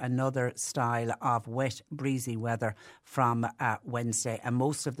to another style of wet, breezy weather from Wednesday. And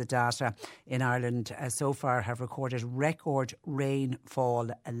most of the data in Ireland so far have recorded record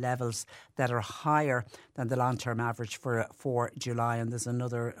rainfall levels that are higher than the long-term average for July. And there's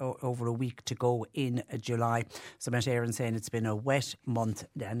another over a week to go in July. So Met Éireann saying it's been a wet month,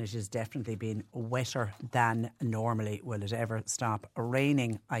 and it has definitely been wetter than normally. Will it ever stop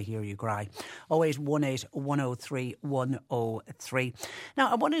raining? I hear you cry. 0818 103 103.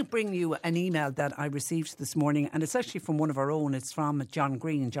 Now, I want to bring you an email that I received this morning, and it's actually from one of our own. It's from John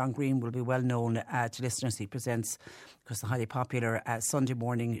Green. John Green will be well known to listeners. He presents, because the highly popular Sunday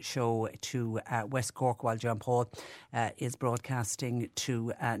morning show to West Cork, while John Paul is broadcasting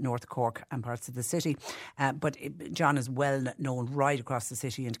to North Cork and parts of the city. But John is well known right across the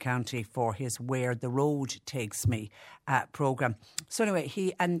city and county for his Where the Road Takes Me programme. So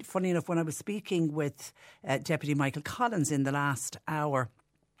anyway, and funny enough, when I was speaking with Deputy Michael Collins in the last hour,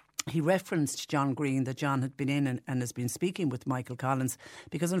 he referenced John Green, that John had been in and has been speaking with Michael Collins,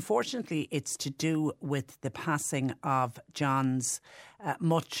 because unfortunately it's to do with the passing of John's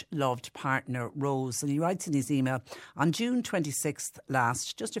much loved partner Rose. And he writes in his email, on June 26th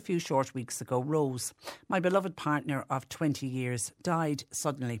last, just a few short weeks ago, Rose, my beloved partner of 20 years, died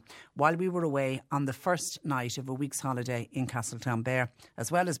suddenly while we were away on the first night of a week's holiday in Castletownbere.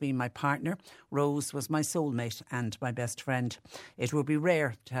 As well as being my partner, Rose was my soulmate and my best friend. It would be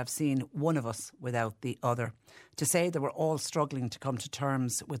rare to have seen one of us without the other. To say that we're all struggling to come to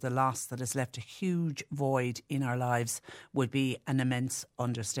terms with a loss that has left a huge void in our lives would be an immense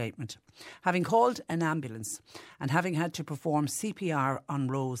understatement. Having called an ambulance and having had to perform CPR on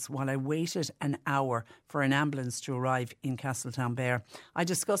Rose while I waited an hour for an ambulance to arrive in Castletownbere, I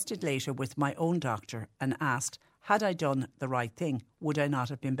discussed it later with my own doctor and asked, had I done the right thing? Would I not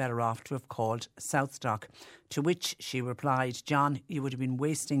have been better off to have called Southstock? To which she replied, John, you would have been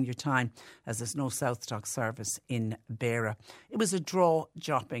wasting your time, as there's no Southstock service in Beara. It was a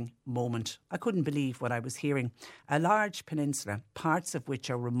jaw-dropping moment. I couldn't believe what I was hearing. A large peninsula, parts of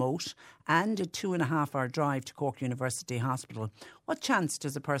which are remote, and a 2.5-hour drive to Cork University Hospital. What chance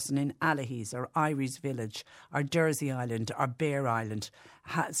does a person in Allihies or Iries Village or Dursey Island or Bear Island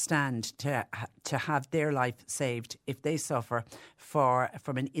stand to have their life saved if they suffer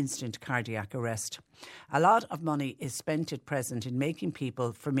from an instant cardiac arrest? A lot of money is spent at present in making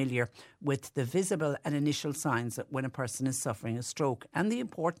people familiar with the visible and initial signs that when a person is suffering a stroke, and the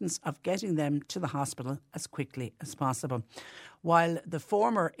importance of getting them to the hospital as quickly as possible. While the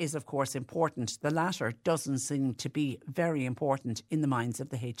former is of course important, the latter doesn't seem to be very important in the minds of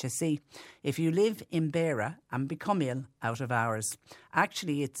the HSE. If you live in Beara and become ill out of hours,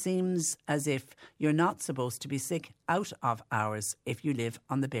 actually it seems as if you're not supposed to be sick out of hours if you live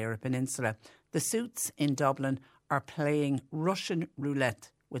on the Beara Peninsula. The suits in Dublin are playing Russian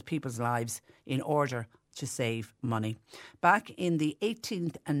roulette with people's lives in order to save money. Back in the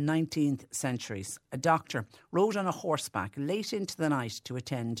 18th and 19th centuries, a doctor rode on a horseback late into the night to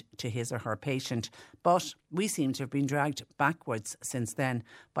attend to his or her patient. But we seem to have been dragged backwards since then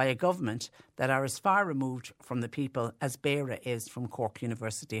by a government that are as far removed from the people as Beara is from Cork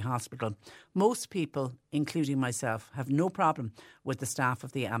University Hospital. Most people, including myself, have no problem with the staff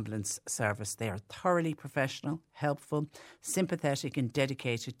of the ambulance service. They are thoroughly professional, helpful, sympathetic and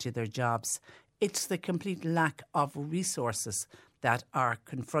dedicated to their jobs. It's the complete lack of resources that are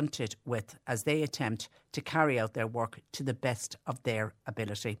confronted with as they attempt to carry out their work to the best of their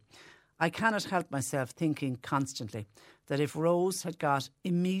ability. I cannot help myself thinking constantly that if Rose had got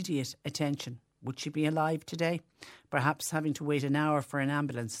immediate attention, would she be alive today? Perhaps having to wait an hour for an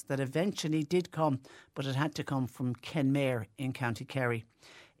ambulance that eventually did come, but it had to come from Kenmare in County Kerry.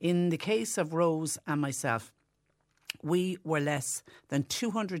 In the case of Rose and myself, we were less than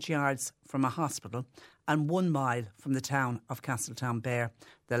 200 yards from a hospital and 1 mile from the town of Castletownbere,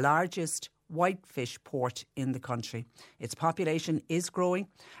 the largest whitefish port in the country. Its population is growing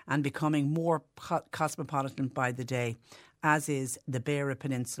and becoming more cosmopolitan by the day. as is the Beara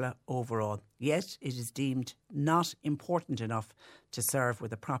Peninsula overall. Yet it is deemed not important enough to serve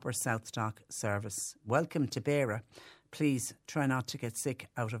with a proper South Dock service. Welcome to Beara. Please try not to get sick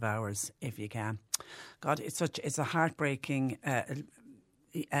out of hours if you can. God, it's a heartbreaking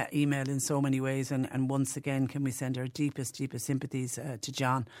email in so many ways, and once again can we send our deepest sympathies to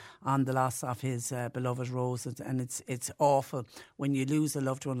John on the loss of his beloved Rose. And it's awful when you lose a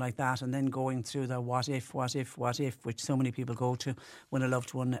loved one like that, and then going through the what if, which so many people go to when a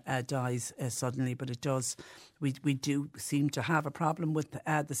loved one dies suddenly. But it does, we do seem to have a problem with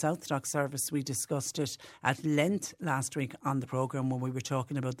the South Dock service. We discussed it at length last week on the programme when we were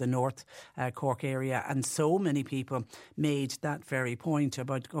talking about the North Cork area, and so many people made that very point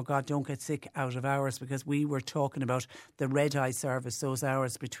about, oh God, don't get sick out of hours, because we were talking about the red eye service, those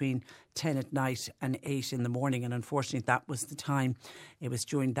hours between 10 at night and 8 in the morning, and unfortunately that was the time, it was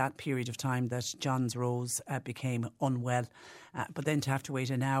during that period of time that John's Rose became unwell. But then to have to wait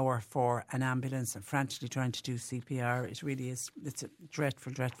an hour for an ambulance and frantically trying to do CPR, it really is, it's a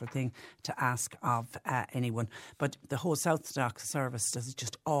dreadful thing to ask of anyone. But the whole South Dock service, does it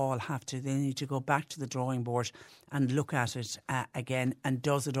just all have to, they need to go back to the drawing board and look at it again? And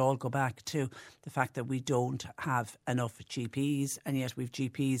does it all go back to the fact that we don't have enough GPs, and yet we've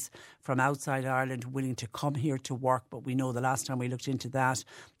GPs from outside Ireland willing to come here to work, but we know the last time we looked into that,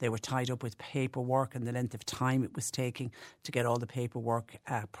 they were tied up with paperwork and the length of time it was taking to get all the paperwork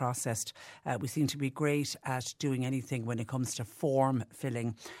processed. We seem to be great at doing anything when it comes to form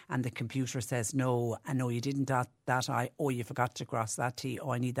filling, and the computer says no, and no, you didn't dot that I, oh, you forgot to cross that T,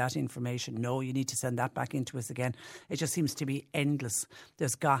 oh, I need that information, no, you need to send that back into us again. It just seems to be endless.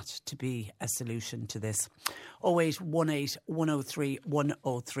 There's got to be a solution to this. 0818 103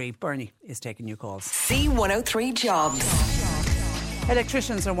 103. Bernie is taking your calls. C103 Jobs.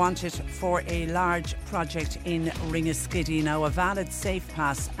 Electricians are wanted for a large project in Ringaskiddy. Now, a valid Safe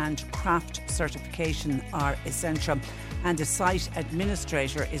Pass and craft certification are essential, and a site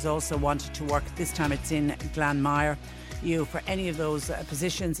administrator is also wanted to work. This time it's in Glanmire. You, for any of those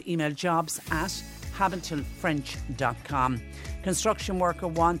positions, email jobs@hamiltonfrench.com. Construction worker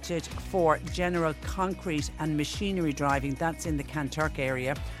wanted for general concrete and machinery driving. That's in the Kanturk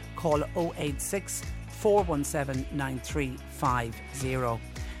area. Call 086 417 9350.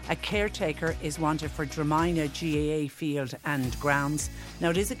 A caretaker is wanted for Dromina GAA Field and Grounds.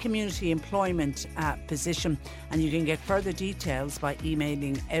 Now, it is a community employment position, and you can get further details by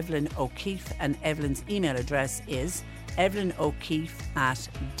emailing Evelyn O'Keefe, and Evelyn's email address is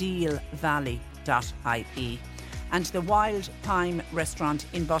evelynokeefe@dealvalley.ie. And the Wild Thyme restaurant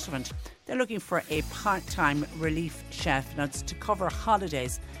in Buttevant, they're looking for a part-time relief chef. Now, it's to cover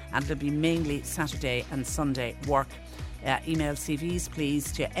holidays, and it'll be mainly Saturday and Sunday work. Email CVs,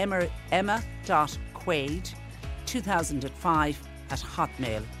 please, to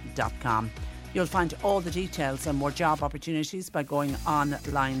emma.quaid2005@hotmail.com. You'll find all the details and more job opportunities by going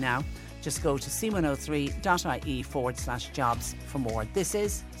online now. Just go to c103.ie/jobs for more. This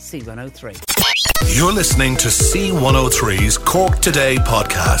is C103. You're listening to C103's Cork Today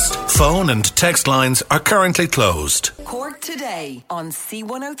podcast. Phone and text lines are currently closed. Cork Today on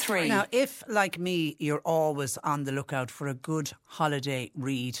C103. Now, if, like me, you're always on the lookout for a good holiday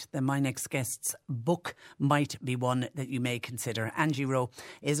read, then my next guest's book might be one that you may consider. Angie Rowe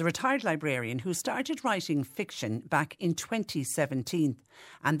is a retired librarian who started writing fiction back in 2017,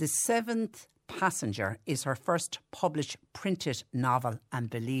 and The Seventh Passenger is her first published printed novel, and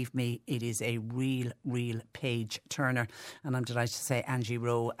believe me, it is a real page turner. And I'm delighted to say Angie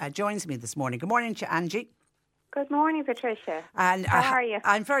Rowe joins me this morning. Good morning to you, Angie. Good morning, Patricia. And how are you?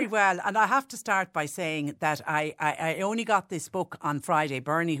 I'm very well, and I have to start by saying that I only got this book on Friday.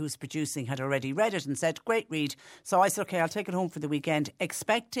 Bernie, who's producing, had already read it and said, great read. So I said, OK, I'll take it home for the weekend,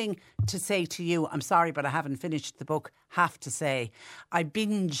 expecting to say to you, I'm sorry, but I haven't finished the book. Have to say, I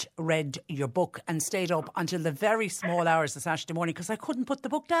binge read your book and stayed up until the very small hours of Saturday morning because I couldn't put the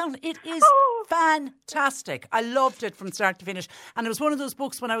book down. It is fantastic. I loved it from start to finish. And it was one of those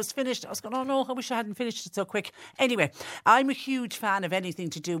books when I was finished, I was going, oh no, I wish I hadn't finished it so quick. Anyway, I'm a huge fan of anything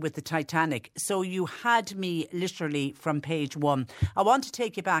to do with the Titanic. So you had me literally from page one. I want to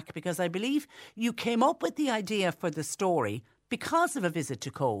take you back because I believe you came up with the idea for the story because of a visit to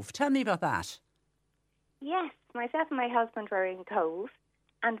Cove. Tell me about that. Yes, myself and my husband were in Cove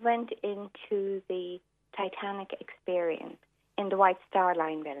and went into the Titanic experience in the White Star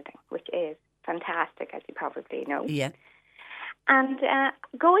Line building, which is fantastic, as you probably know. Yeah. And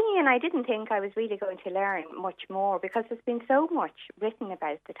going in, I didn't think I was really going to learn much more because there's been so much written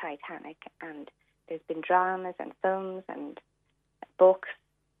about the Titanic, and there's been dramas and films and books.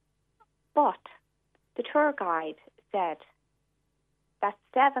 But the tour guide said that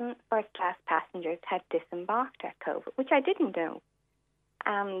 7 first-class passengers had disembarked at Cove, which I didn't know.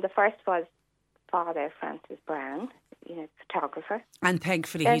 The first was Father Francis Brown, photographer. And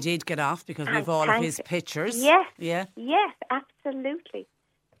thankfully he did get off, because we've all of his pictures. Yes, yeah. Yes, absolutely.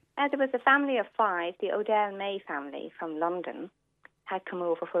 There was a family of 5, the Odell May family from London, had come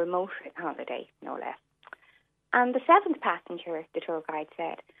over for a motoring holiday, no less. And the 7th passenger, the tour guide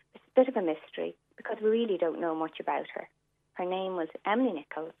said, it's a bit of a mystery because we really don't know much about her. Her name was Emily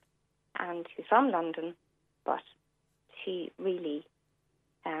Nichols, and she's from London, but she really,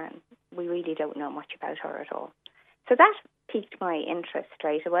 we really don't know much about her at all. So that piqued my interest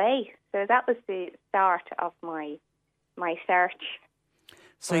straight away. So that was the start of my search.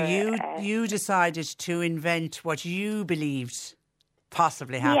 So you decided to invent what you believed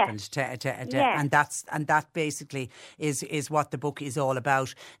possibly happened, and that basically is what the book is all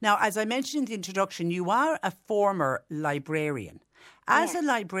about. Now, as I mentioned in the introduction, you are a former librarian. As a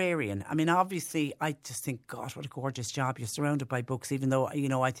librarian, I mean, obviously, I just think, God, what a gorgeous job. You're surrounded by books, even though,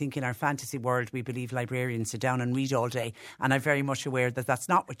 I think in our fantasy world, we believe librarians sit down and read all day. And I'm very much aware that that's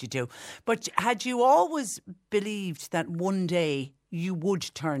not what you do. But had you always believed that one day you would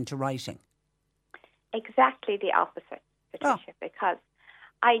turn to writing? Exactly the opposite, Patricia, because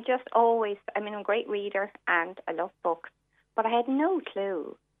I just always, I'm a great reader and I love books, but I had no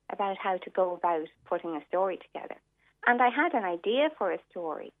clue about how to go about putting a story together. And I had an idea for a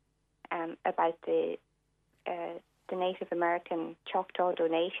story about the Native American Choctaw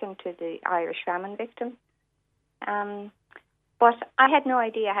donation to the Irish famine victims. But I had no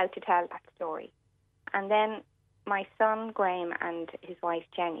idea how to tell that story. And then my son Graham and his wife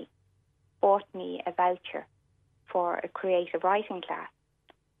Jenny bought me a voucher for a creative writing class.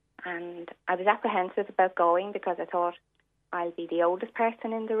 And I was apprehensive about going because I thought I'll be the oldest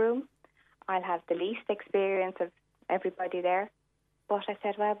person in the room. I'll have the least experience of everybody there. But I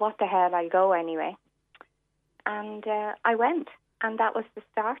said, well, what the hell, I'll go anyway. And I went, and that was the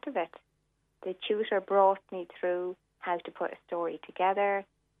start of it. The tutor brought me through how to put a story together.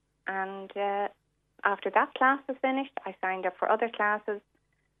 And after that class was finished, I signed up for other classes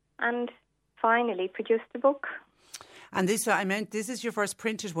and finally produced the book. And this is your first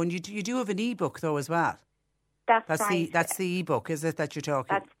printed one. You do have an e-book though as well. That's right. That's the e-book, is it, that you're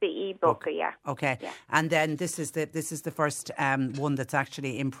talking? That's the e-book, yeah. Okay, yeah. And then this is the first one that's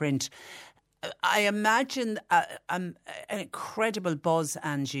actually in print. I imagine an incredible buzz,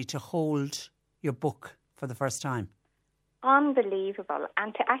 Angie, to hold your book for the first time. Unbelievable,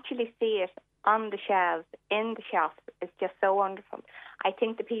 and to actually see it on the shelves in the shops is just so wonderful. I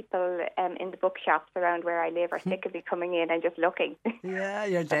think the people in the bookshops around where I live are sick of me coming in and just looking. Yeah,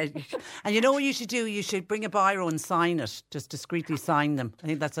 you're dead. And you know what you should do? You should bring a biro and sign it. Just discreetly sign them. I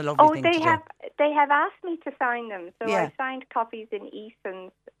think that's a lovely thing to do. They have asked me to sign them. So I signed copies in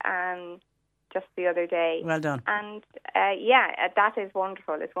Eason's just the other day. Well done. And that is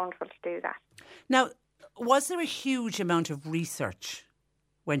wonderful. It's wonderful to do that. Now, was there a huge amount of research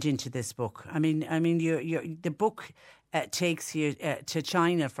went into this book? I mean, the book takes you to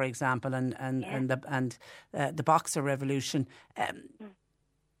China, for example, and the Boxer Revolution.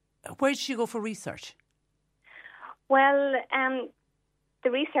 Where did you go for research? Well,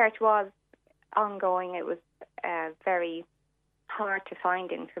 the research was ongoing. It was very hard to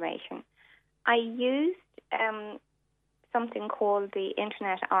find information. I used something called the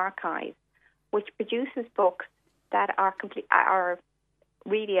Internet Archive, which produces books that are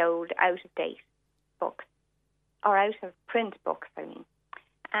really old, out of date books, or out of print books, I mean.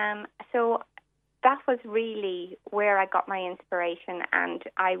 So that was really where I got my inspiration, and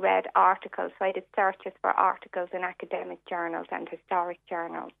I read articles. So I did searches for articles in academic journals and historic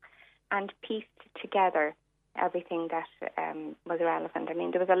journals and pieced together everything that was relevant. I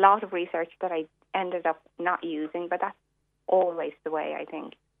mean, there was a lot of research that I ended up not using, but that's always the way, I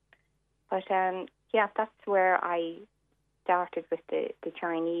think. But that's where I started with the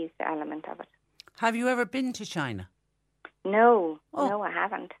Chinese element of it. Have you ever been to China? No, I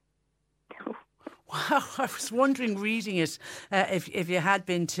haven't. No. Wow, I was wondering, reading it, if you had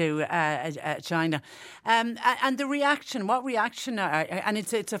been to China, and the reaction. What reaction? And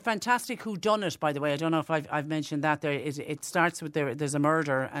it's a fantastic whodunit, by the way. I don't know if I've mentioned that. There, it starts with there's a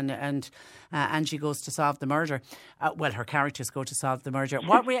murder, and Angie goes to solve the murder. Her characters go to solve the murder.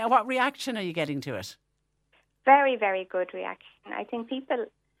 What reaction are you getting to it? Very, very good reaction. I think people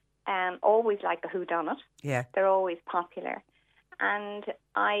always like a whodunit. Yeah, they're always popular, and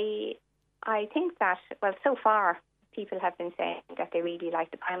I think that, so far, people have been saying that they really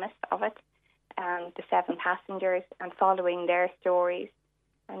like the premise of it, the 7 passengers and following their stories.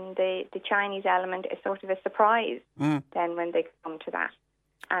 And the Chinese element is sort of a surprise then when they come to that.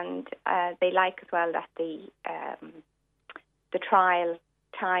 And they like as well that the trial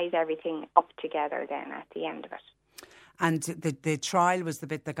ties everything up together then at the end of it. And the trial was the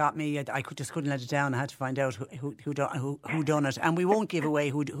bit that got me. I just couldn't let it down. I had to find out who done it. And we won't give away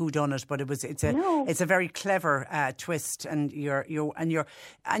who done it, but it's a very clever twist. And your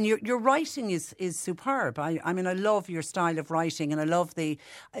writing is superb. I mean, I love your style of writing, and I love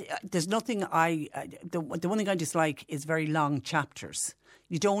there's nothing the one thing I dislike is very long chapters.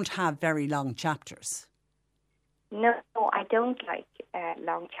 You don't have very long chapters. No, I don't like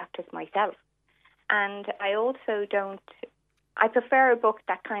long chapters myself. And I also don't... I prefer a book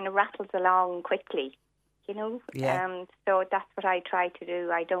that kind of rattles along quickly, you know? Yeah. So that's what I try to do.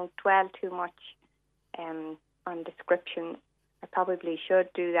 I don't dwell too much on descriptions. I probably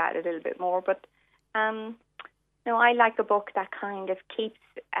should do that a little bit more. But, no, I like a book that kind of keeps...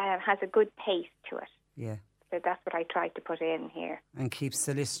 has a good pace to it. Yeah. So that's what I try to put in here. And keeps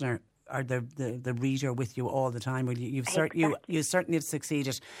the listener... or the reader with you all the time. Well, you certainly have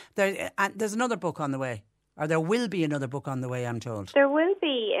succeeded. There's another book on the way, or there will be another book on the way, I'm told. There will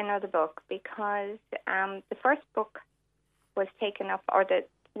be another book because the first book was taken up,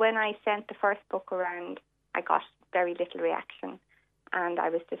 when I sent the first book around, I got very little reaction and I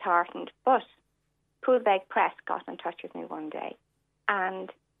was disheartened. But Poolbeg Press got in touch with me one day and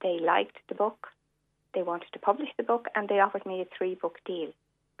they liked the book, they wanted to publish the book, and they offered me a 3-book deal.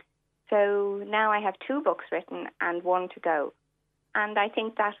 So now I have 2 books written and 1 to go. And I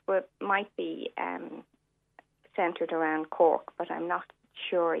think that might be centred around Cork, but I'm not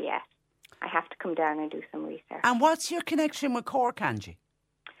sure yet. I have to come down and do some research. And what's your connection with Cork, Angie?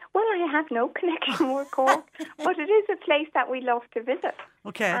 Well, I have no connection with Cork, but it is a place that we love to visit.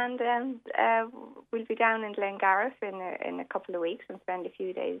 Okay. And we'll be down in Glengarriff in a couple of weeks and spend a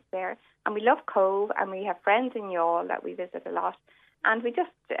few days there. And we love Cove, and we have friends in Youghal that we visit a lot. And we just,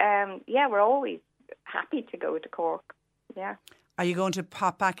 we're always happy to go to Cork. Yeah. Are you going to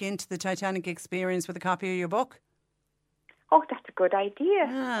pop back into the Titanic experience with a copy of your book? Oh, that's a good idea.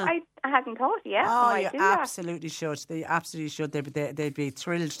 Yeah. I hadn't thought yet. Oh, you absolutely should. They absolutely should. They'd be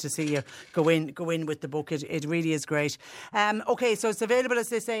thrilled to see you go in with the book. It really is great. Okay, so it's available, as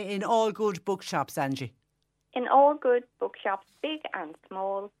they say, in all good bookshops, Angie. In all good bookshops, big and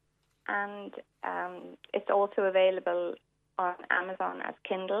small. And it's also available on Amazon as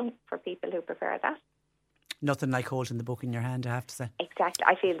Kindle for people who prefer that. Nothing like holding the book in your hand, I have to say. Exactly.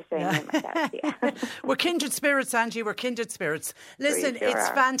 I feel the same way myself, yeah. We're kindred spirits, Angie. We're kindred spirits. Listen, it's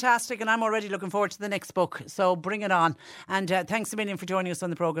fantastic, and I'm already looking forward to the next book. So bring it on. And thanks a million for joining us on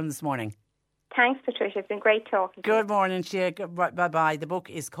the programme this morning. Thanks, Patricia. It's been great talking to you. Good morning to you. Bye-bye. The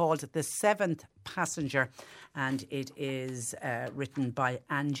book is called The Seventh Passenger, and it is written by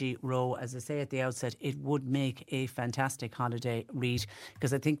Angie Rowe. As I say at the outset, it would make a fantastic holiday read,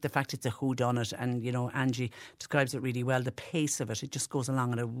 because I think the fact it's a whodunit, and, you know, Angie describes it really well. The pace of it just goes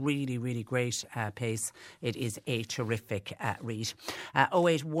along at a really, really great pace. It is a terrific read.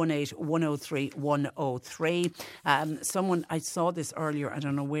 0818 103 103. Someone, I saw this earlier, I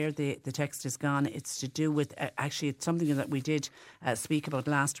don't know where the text is gone. It's to do with, actually, it's something that we did speak about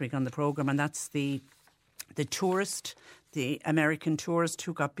last week on the programme, and that's the tourist, the American tourist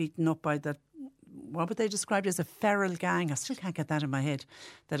who got beaten up by that, what would they describe as a feral gang? I still can't get that in my head,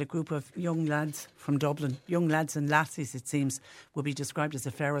 that a group of young lads from Dublin, young lads and lassies, it seems, would be described as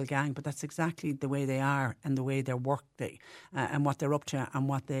a feral gang, but that's exactly the way they are, and the way they work, and what they're up to,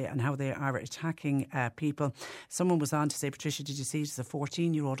 and how they are attacking people. Someone was on to say, Patricia, did you see it as a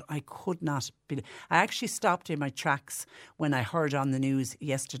 14-year-old? I could not believe. I actually stopped in my tracks when I heard on the news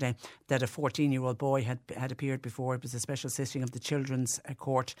yesterday that a 14-year-old boy had appeared before. It was a special sitting of the Children's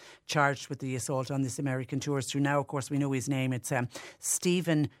Court, charged with the assault on this American tourist, who now, of course, we know his name. It's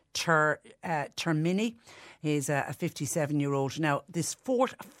Stephen Termini. He's a 57-year-old. Now, this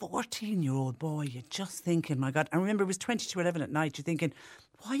 14-year-old boy, you're just thinking, my God. I remember it was 20 to 11 at night. You're thinking,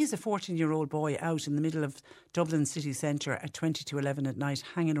 why is a 14-year-old boy out in the middle of Dublin city centre at 20 to 11 at night,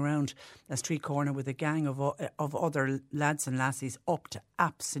 hanging around a street corner with a gang of other lads and lassies up to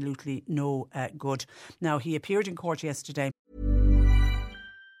absolutely no good? Now, he appeared in court yesterday.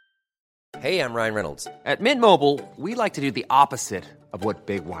 Hey, I'm Ryan Reynolds. At Mint Mobile, we like to do the opposite of what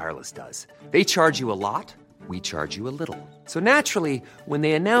Big Wireless does. They charge you a lot, we charge you a little. So naturally, when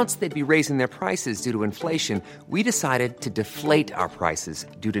they announced they'd be raising their prices due to inflation, we decided to deflate our prices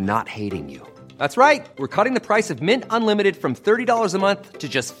due to not hating you. That's right. We're cutting the price of Mint Unlimited from $30 a month to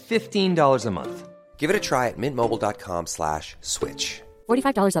just $15 a month. Give it a try at mintmobile.com/switch.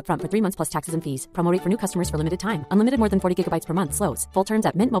 $45 up front for 3 months plus taxes and fees. Promo rate for new customers for limited time. Unlimited more than 40 gigabytes per month. Slows full terms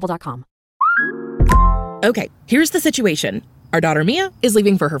at mintmobile.com. Okay, here's the situation. Our daughter Mia is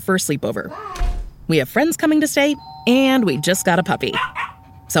leaving for her first sleepover. We have friends coming to stay, and we just got a puppy.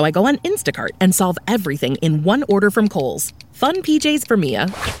 So I go on Instacart and solve everything in one order from Kohl's. Fun PJs for Mia.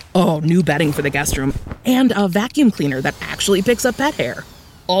 Oh, new bedding for the guest room. And a vacuum cleaner that actually picks up pet hair.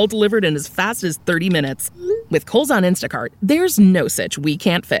 All delivered in as fast as 30 minutes. With Kohl's on Instacart, there's no such we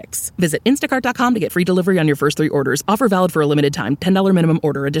can't fix. Visit instacart.com to get free delivery on your first 3 orders. Offer valid for a limited time. $10 minimum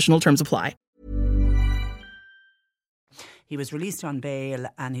order. Additional terms apply. He was released on bail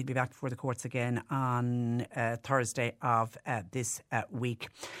and he'll be back before the courts again on Thursday of this week.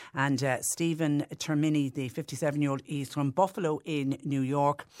 And Stephen Termini, the 57-year-old, he's from Buffalo in New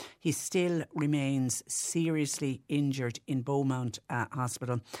York. He still remains seriously injured in Beaumont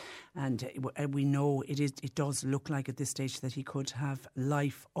Hospital. And we know it does look like at this stage that he could have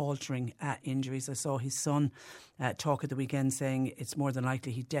life-altering injuries. I saw his son talk at the weekend saying it's more than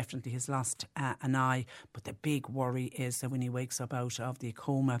likely he definitely has lost an eye. But the big worry is that when he wakes up out of the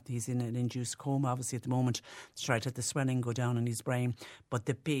coma, he's in an induced coma obviously at the moment, to try to let the swelling go down in his brain. But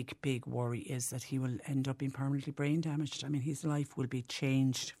the big worry is that he will end up being permanently brain damaged. I mean, his life will be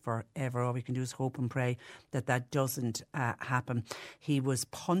changed forever. All we can do is hope and pray that doesn't happen. He was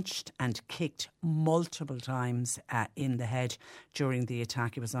punched and kicked multiple times in the head during the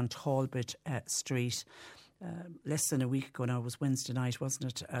attack. It was on Talbot Street. Less than a week ago now. It was Wednesday night,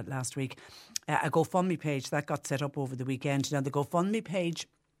 wasn't it, last week. A GoFundMe page that got set up over the weekend. Now the GoFundMe page,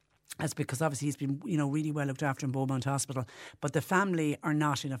 that's because obviously he's been, really well looked after in Beaumont Hospital, but the family are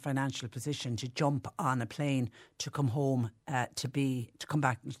not in a financial position to jump on a plane to come home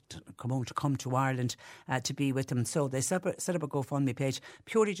to come to Ireland to be with them. So they set up a GoFundMe page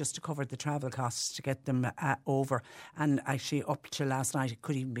purely just to cover the travel costs to get them over. And actually up to last night, it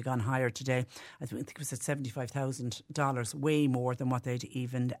could even be gone higher today. I think it was at $75,000, way more than what they'd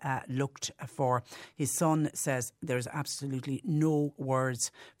even looked for. His son says there's absolutely no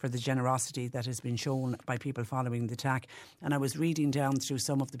words for the generosity that has been shown by people following the attack. And I was reading down through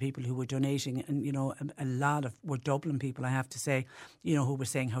some of the people who were donating, and a lot of were Dublin people, I have to say, who were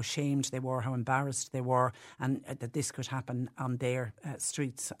saying how shamed they were, how embarrassed they were, and that this could happen on their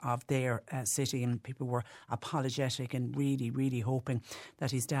streets of their city. And people were apologetic and really hoping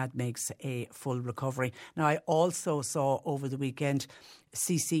that his dad makes a full recovery. Now, I also saw over the weekend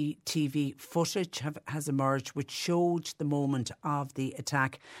CCTV footage has emerged which showed the moment of the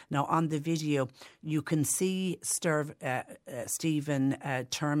attack. Now on the video you can see Stephen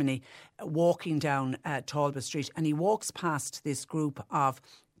Termini walking down Talbot Street, and he walks past this group of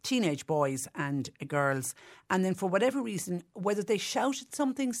teenage boys and girls, and then for whatever reason, whether they shouted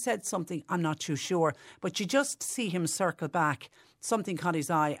something, said something, I'm not too sure, but you just see him circle back. Something caught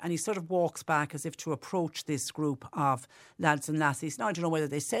his eye and he sort of walks back as if to approach this group of lads and lassies. Now, I don't know whether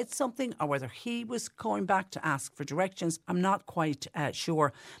they said something or whether he was going back to ask for directions. I'm not quite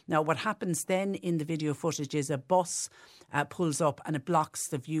sure. Now, what happens then in the video footage is a bus pulls up and it blocks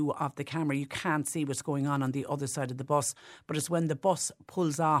the view of the camera. You can't see what's going on the other side of the bus. But it's when the bus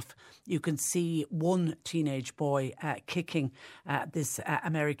pulls off, you can see one teenage boy kicking this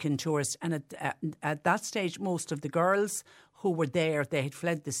American tourist. And at that stage, most of the girls who were there, they had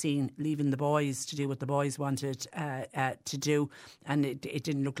fled the scene, leaving the boys to do what the boys wanted to do. And it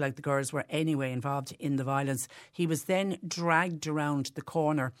didn't look like the girls were anyway involved in the violence. He was then dragged around the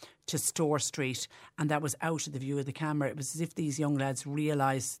corner to Store Street, and that was out of the view of the camera. It was as if these young lads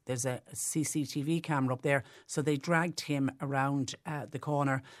realised there's a CCTV camera up there, so they dragged him around the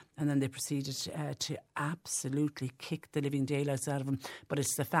corner, and then they proceeded to absolutely kick the living daylights out of him. But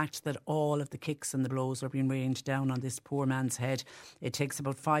it's the fact that all of the kicks and the blows are being rained down on this poor man's head. It takes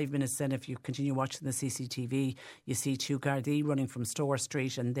about 5 minutes then, if you continue watching the CCTV, you see two Gardaí running from Store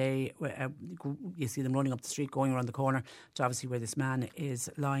Street, and you see them running up the street, going around the corner to obviously where this man is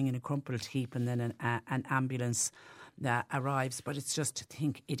lying in a crumpled heap, and then an ambulance arrives. But it's just to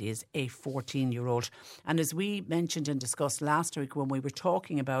think it is a 14-year-old. And as we mentioned and discussed last week when we were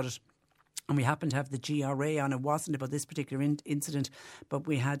talking about it, and we happened to have the GRA on. It wasn't about this particular incident, but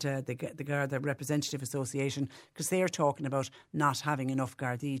we had the Representative Association, because they are talking about not having enough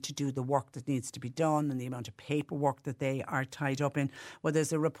Gardaí to do the work that needs to be done and the amount of paperwork that they are tied up in. Well,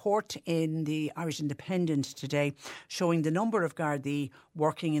 there's a report in the Irish Independent today showing the number of Gardaí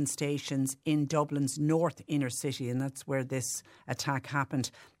working in stations in Dublin's north inner city, and that's where this attack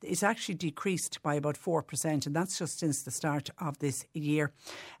happened. is actually decreased by about 4%, and that's just since the start of this year.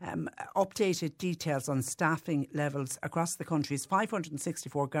 Updated details on staffing levels across the country's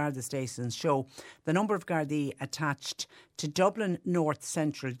 564 Garda stations show the number of Gardaí attached to Dublin North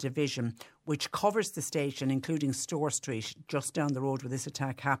Central Division, which covers the station, including Store Street, just down the road where this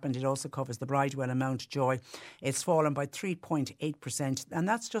attack happened. It also covers the Bridewell and Mountjoy. It's fallen by 3.8%, and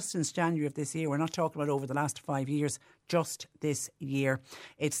that's just since January of this year. We're not talking about over the last 5 years, just this year.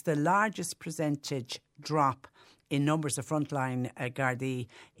 It's the largest percentage drop in numbers of frontline Gardaí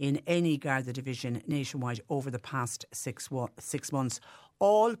in any Garda division nationwide over the past 6 months.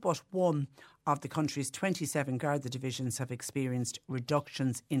 All but one of the country's 27 Garda divisions have experienced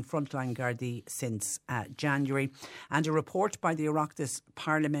reductions in frontline Gardaí since January. And a report by the Oireachtas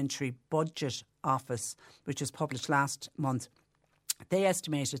Parliamentary Budget Office, which was published last month, they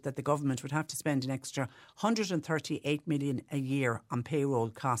estimated that the government would have to spend an extra 138 million a year on payroll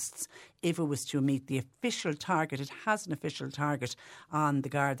costs if it was to meet the official target. It has an official target on the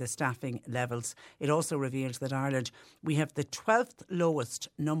Garda staffing levels. It also reveals that Ireland, we have the 12th lowest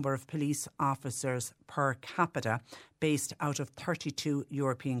number of police officers per capita, based out of 32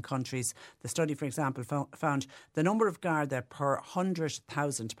 European countries. The study, for example, found the number of Garda per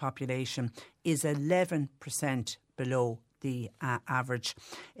 100,000 population is 11% below the average.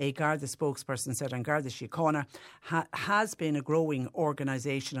 A Garda spokesperson said on Garda Síochána has been a growing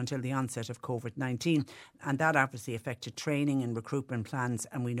organisation until the onset of COVID-19, and that obviously affected training and recruitment plans,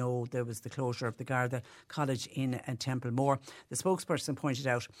 and we know there was the closure of the Garda College in Templemore. The spokesperson pointed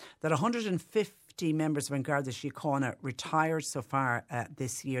out that 150 members of Garda Síochána retired so far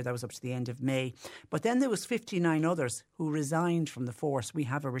this year. That was up to the end of May. But then there was 59 others who resigned from the force. We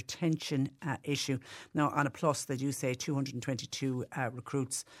have a retention issue. Now, on a plus, they do say 222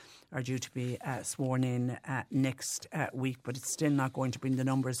 recruits are due to be sworn in next week, but it's still not going to bring the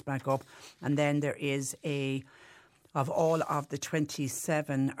numbers back up. And then there is of all of the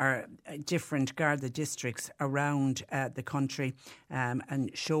 27 different Garda districts around the country,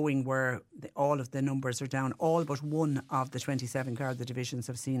 and showing where all of the numbers are down. All but one of the 27 Garda divisions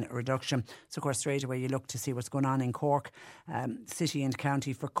have seen a reduction. So, of course, straight away you look to see what's going on in Cork City and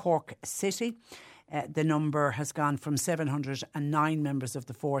County. For Cork City, the number has gone from 709 members of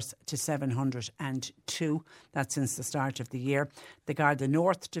the force to 702. That's since the start of the year. The Garda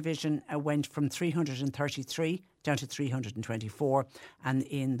North Division went from 333 down to 324, and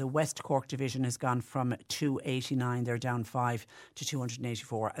in the West Cork Division has gone from 289, they're down 5 to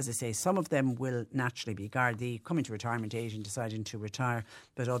 284. As I say, some of them will naturally be Gardaí coming to retirement age and deciding to retire,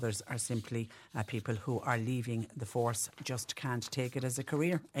 but others are simply people who are leaving the force, just can't take it as a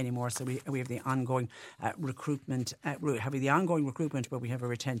career anymore. So we have the ongoing recruitment, but we have a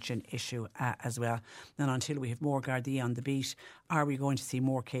retention issue as well. And until we have more Gardaí on the beat, are we going to see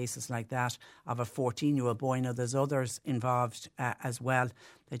more cases like that of a 14-year-old boy? Now, there's others involved as well.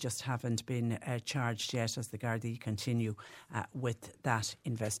 They just haven't been charged yet as the Gardaí continue with that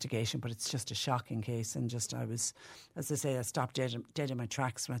investigation. But it's just a shocking case, and just I stopped dead in my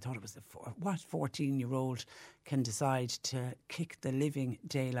tracks when I thought it was what 14-year-old can decide to kick the living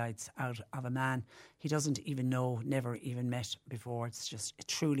daylights out of a man he doesn't even know, never even met before. It's just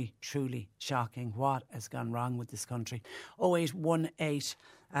truly, truly shocking what has gone wrong with this country. 0818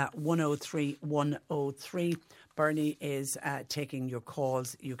 103 103. Bernie is taking your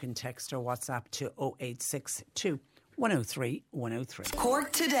calls. You can text or WhatsApp to 0862 103 103.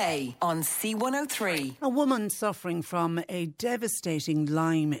 Cork Today on C103. A woman suffering from a devastating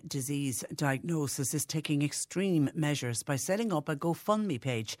Lyme disease diagnosis is taking extreme measures by setting up a GoFundMe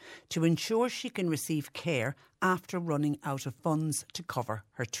page to ensure she can receive care after running out of funds to cover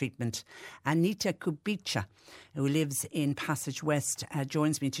her treatment. Anita Kubica, who lives in Passage West,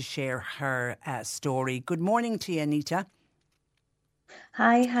 joins me to share her story. Good morning to you, Anita.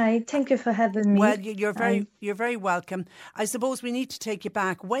 Hi. Thank you for having me. Well, you're very welcome. I suppose we need to take you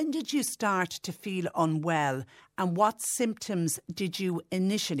back. When did you start to feel unwell, and what symptoms did you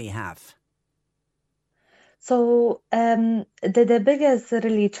initially have? So the biggest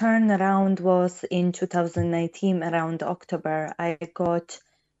really turnaround was in 2019, around October. I got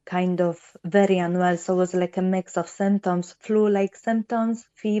kind of very unwell. So it was like a mix of symptoms, flu-like symptoms,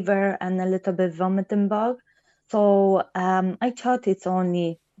 fever, and a little bit vomiting bug. So I thought it's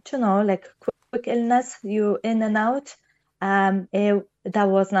only, like quick illness, you in and out. That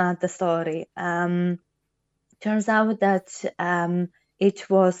was not the story. Turns out that it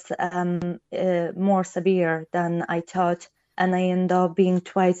was more severe than I thought. And I ended up being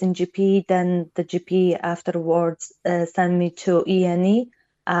twice in GP. Then the GP afterwards sent me to E&E,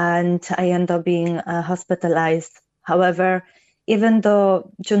 and I ended up being hospitalized. However, even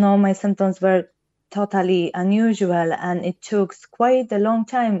though, my symptoms were totally unusual and it took quite a long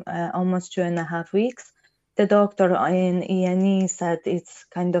time, almost 2.5 weeks. The doctor in E&E said it's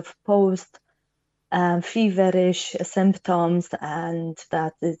kind of post feverish symptoms and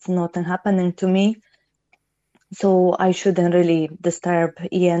that it's nothing happening to me. So I shouldn't really disturb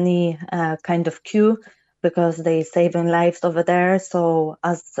E&E kind of queue because they saving lives over there. So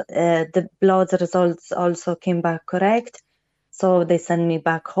as the blood results also came back correct, so they sent me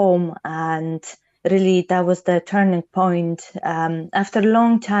back home, and really that was the turning point. After a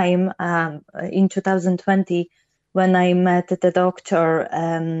long time, in 2020, when I met the doctor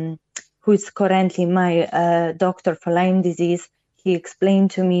who is currently my doctor for Lyme disease, he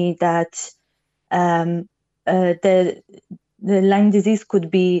explained to me that the Lyme disease could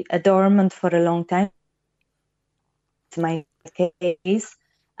be dormant for a long time. It's my case.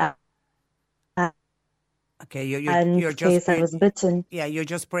 Okay, you're just I was bitten. Yeah, you're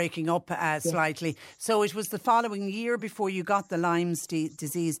just breaking up slightly. So it was the following year before you got the Lyme's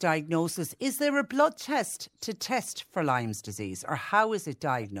disease diagnosis. Is there a blood test to test for Lyme's disease, or how is it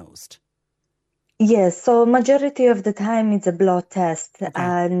diagnosed? Yes, so majority of the time it's a blood test. Okay.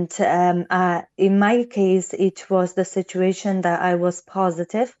 And in my case, it was the situation that I was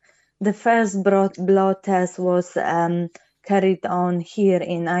positive. The first blood test was carried on here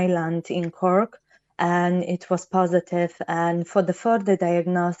in Ireland, in Cork, and it was positive. And for the further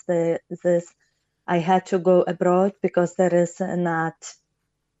diagnosis, I had to go abroad because there is not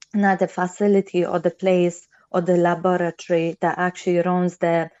a facility or the place or the laboratory that actually runs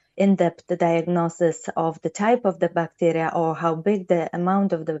the in-depth diagnosis of the type of the bacteria or how big the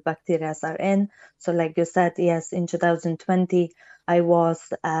amount of the bacteria are in. So like you said, yes, in 2020, I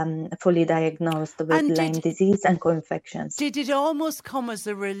was fully diagnosed with Lyme disease and co-infections. Did it almost come as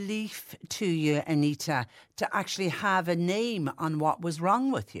a relief to you, Anita, to actually have a name on what was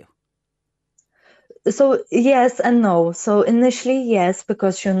wrong with you? So yes and no. So initially, yes,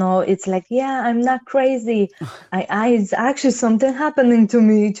 because it's like, yeah, I'm not crazy. It's actually something happening to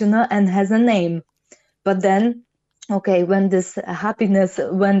me, and has a name. But then, okay, when this happiness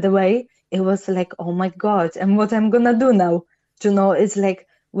went away, it was like, oh my God, and what I'm gonna do now? It's like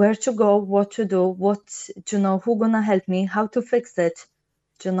where to go, what to do, who gonna help me, how to fix it.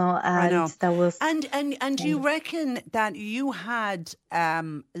 And I know. that was and you reckon that you had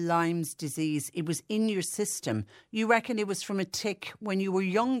Lyme's disease? It was in your system. You reckon it was from a tick when you were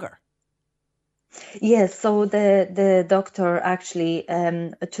younger? Yes. So the doctor actually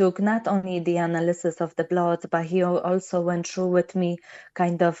took not only the analysis of the blood, but he also went through with me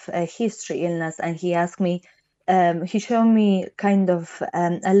kind of a history illness, and he asked me. He showed me kind of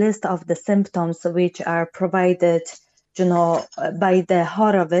a list of the symptoms which are provided. By the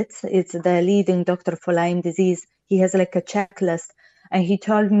Horowitz, it's the leading doctor for Lyme disease. He has like a checklist, and he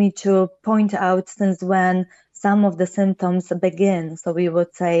told me to point out since when some of the symptoms begin. So we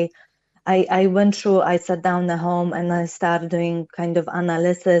would say, I went through, I sat down at home and I started doing kind of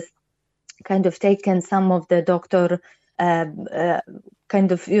analysis, kind of taking some of the doctor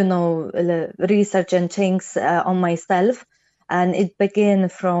kind of, research and things on myself. And it began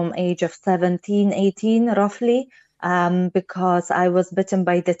from age of 17, 18, roughly. Because I was bitten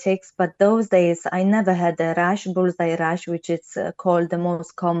by the ticks, but those days I never had a rash, bullseye rash, which is called the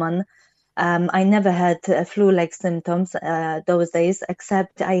most common. I never had flu-like symptoms those days,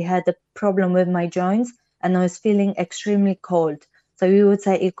 except I had a problem with my joints and I was feeling extremely cold. So we would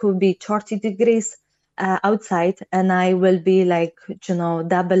say it could be 30 degrees outside and I will be like,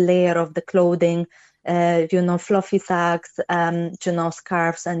 double layer of the clothing, fluffy socks,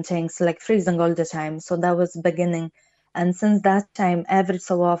 scarves and things, like freezing all the time. So that was beginning. And since that time, every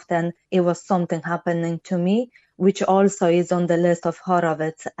so often, it was something happening to me, which also is on the list of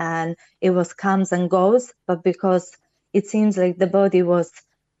Horowitz. And it was comes and goes, but because it seems like the body was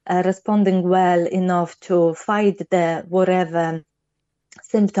responding well enough to fight the whatever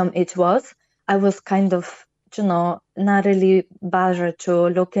symptom it was, I was kind of not really bothered to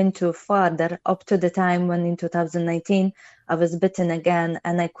look into further up to the time when in 2019 I was bitten again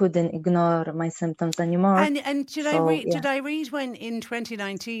and I couldn't ignore my symptoms anymore. And did I read when in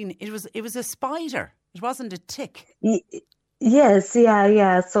 2019 it was a spider? It wasn't a tick. Yes,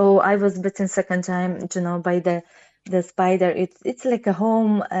 yeah. So I was bitten second time, by the spider. It's like a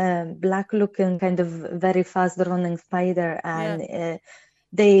home black looking kind of very fast running spider, and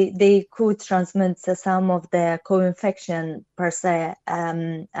they could transmit some of the co-infection per se,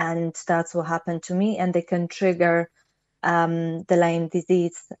 and that's what happened to me, and they can trigger the Lyme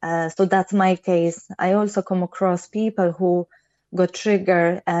disease. So that's my case. I also come across people who got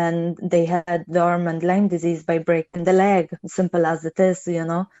triggered and they had dormant Lyme disease by breaking the leg, simple as it is,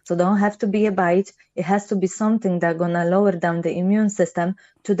 So don't have to be a bite. It has to be something that's going to lower down the immune system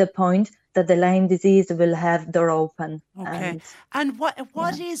to the point that the Lyme disease will have door open. Okay. And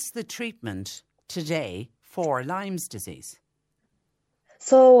what is the treatment today for Lyme's disease?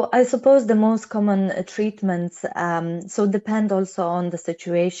 So I suppose the most common treatments, so depend also on the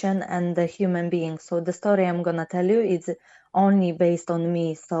situation and the human being. So the story I'm going to tell you is only based on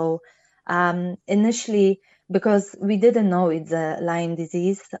me. So initially, because we didn't know it's a Lyme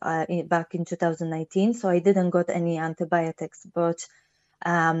disease back in 2019, so I didn't got any antibiotics, but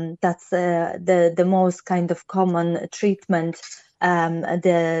that's the most kind of common treatment.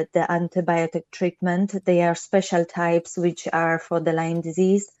 The antibiotic treatment, they are special types which are for the Lyme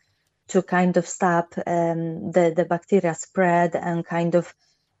disease to kind of stop the bacteria spread and kind of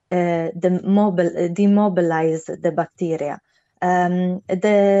demobilize the bacteria.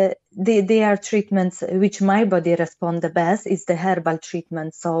 They are treatments which my body responds the best is the herbal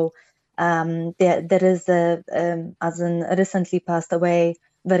treatment. So there is as in recently passed away,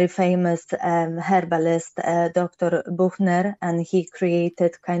 very famous herbalist, Dr. Buchner, and he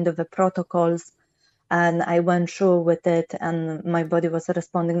created kind of a protocols, and I went through with it, and my body was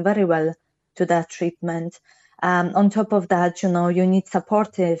responding very well to that treatment. On top of that, you need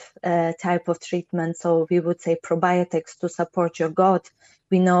supportive type of treatment. So we would say probiotics to support your gut.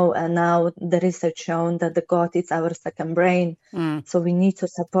 We know now the research shown that the gut is our second brain. So we need to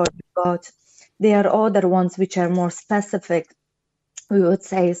support the gut. There are other ones which are more specific. We would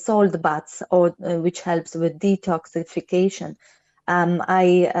say salt baths, or which helps with detoxification.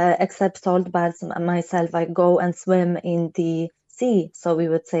 I accept salt baths myself. I go and swim in the sea. So we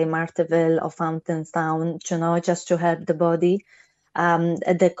would say Marteville or Fountainstown, just to help the body.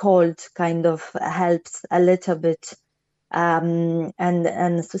 The cold kind of helps a little bit. And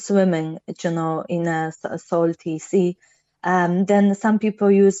swimming, in a salty sea. Then some people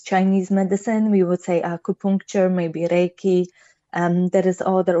use Chinese medicine. We would say acupuncture, maybe Reiki. There is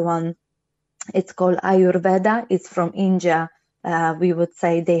other one. It's called Ayurveda. It's from India. We would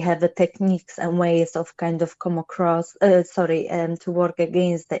say they have the techniques and ways of kind of come across, to work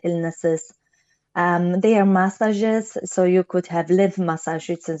against the illnesses. They are massages, so you could have lymph massage,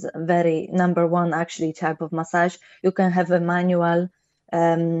 which is very number one actually type of massage. You can have a manual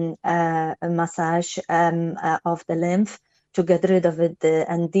massage of the lymph to get rid of it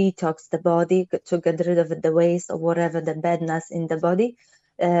and detox the body, to get rid of the waste or whatever the badness in the body.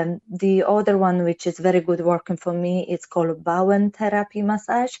 The other one, which is very good working for me, it's called Bowen therapy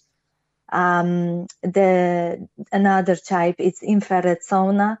massage. Another type, it's infrared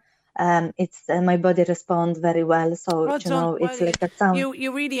sauna. It's my body responds very well, so it's like a sound.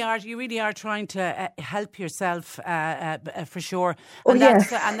 You really are trying to help yourself for sure. Oh, and yes.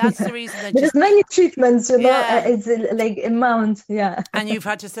 That's the reason that there's many treatments, it's like amount, And you've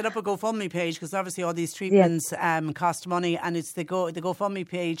had to set up a GoFundMe page because obviously all these treatments cost money, and it's the GoFundMe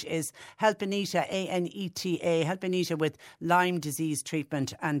page is Help Anita, ANETA, Help Anita with Lyme disease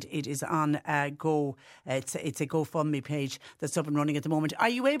treatment, and it is on It's a GoFundMe page that's up and running at the moment. Are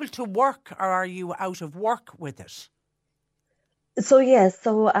you able to work, or are you out of work with it? So yes,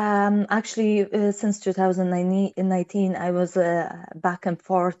 actually since 2019 I was back and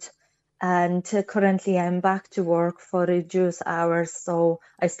forth, and currently I'm back to work for reduced hours. So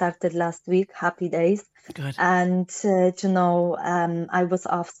I started last week, happy days. Good. And I was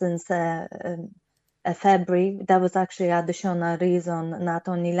off since February. That was actually additional reason, not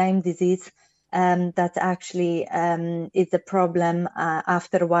only Lyme disease. That actually is a problem.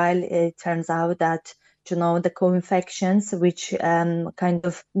 After a while, it turns out that the co-infections, which kind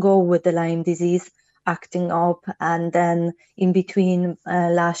of go with the Lyme disease, acting up, and then in between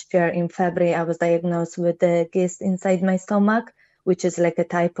last year in February, I was diagnosed with the cyst inside my stomach, which is like a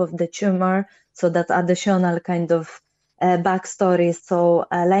type of the tumor. So that's additional kind of backstory. So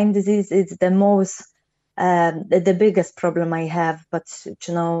Lyme disease is the most the biggest problem I have, but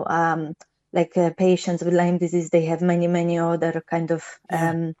patients with Lyme disease, they have many other kind of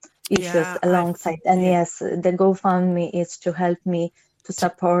issues alongside. Yes, the GoFundMe is to help me to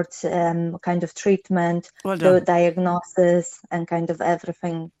support kind of treatment, the diagnosis, and kind of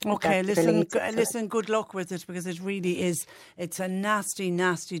everything. Okay, listen, good luck with it, because it really is, it's a nasty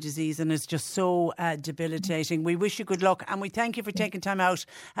disease, and it's just so debilitating. We wish you good luck, and we thank you for taking time out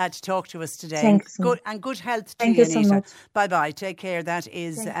to talk to us today. Thanks. Good health to you, Anita. So much. Bye-bye. Take care. That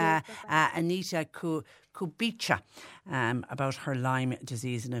is Anita Kubica about her Lyme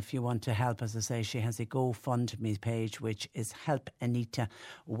disease. And if you want to help, as I say, she has a GoFundMe page, which is Help Anita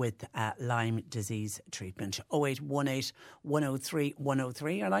with Lyme disease treatment. 0818 103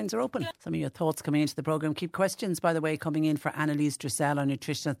 103. Our lines are open. Some of your thoughts coming into the programme. Keep questions, by the way, coming in for Annalise Dressel, our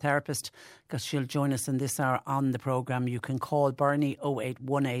nutritional therapist, because she'll join us in this hour on the programme. You can call Bernie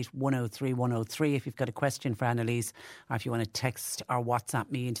 0818 103 103 if you've got a question for Annalise, or if you want to text or WhatsApp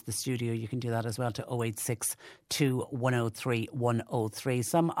me into the studio, you can do that as well to 0862 103 103.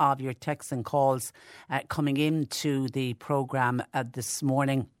 Some of your texts and calls coming into the programme this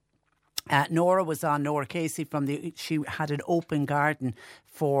morning. Nora was on, Nora Casey she had an open garden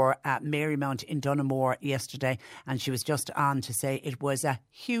for Marymount in Dunamore yesterday, and she was just on to say it was a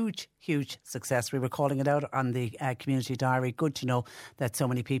huge success. We were calling it out on the community diary. Good to know that so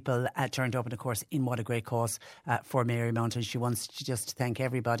many people turned up, and of course in what a great cause for Marymount, and she wants to just thank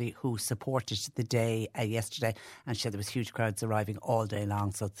everybody who supported the day yesterday, and she said there was huge crowds arriving all day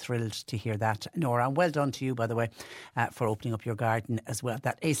long, so thrilled to hear that, Nora, and well done to you, by the way, for opening up your garden as well.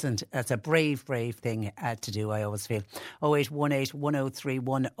 That's a brave thing to do, I always feel. 0818 103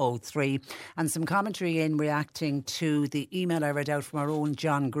 103. And some commentary in reacting to the email I read out from our own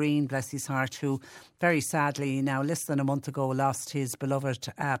John Green, bless his heart, who very sadly now less than a month ago lost his beloved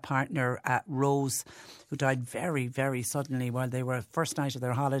partner Rose, who died very suddenly while they were first night of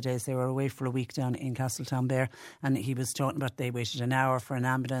their holidays. They were away for a week down in Castletownbere, and he was talking about they waited an hour for an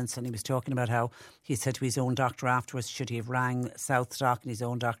ambulance, and he was talking about how he said to his own doctor afterwards, should he have rang South Dock, and his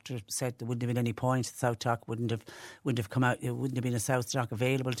own doctor said there wouldn't have been any point. South Dock wouldn't have come out. It wouldn't have been a South Dock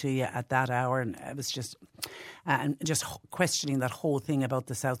available to you at that hour, and it was just questioning that whole thing about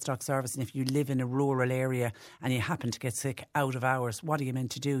the South Dock service. And if you live in a rural area and you happen to get sick out of hours, what are you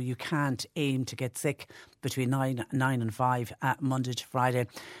meant to do? You can't aim to get sick between 9 and 5 Monday to Friday.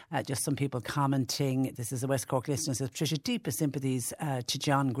 Just some people commenting. This is a West Cork listener, says, Patricia, deepest sympathies to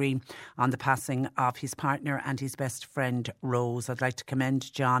John Green on the passing of his partner and his best friend Rose. I'd like to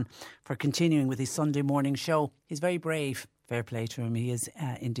commend John for continuing with his Sunday morning show. He's very brave. Fair play to him, he is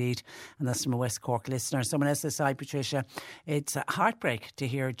indeed. And that's from a West Cork listener. Someone else aside, Patricia, it's a heartbreak to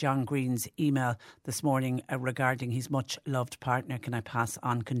hear John Green's email this morning regarding his much loved partner. Can I pass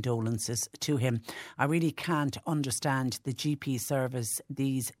on condolences to him? I really can't understand the GP service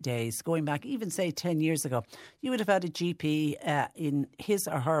these days. Going back even say 10 years ago, you would have had a GP in his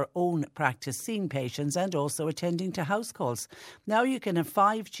or her own practice seeing patients and also attending to house calls. Now you can have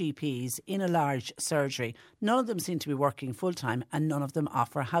 5 GPs in a large surgery. None of them seem to be working full-time, and none of them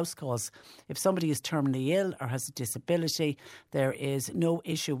offer house calls. If somebody is terminally ill or has a disability, there is no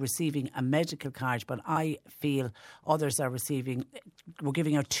issue receiving a medical card, but I feel others are we're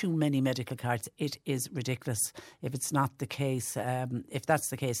giving out too many medical cards. It is ridiculous. If it's not the case, if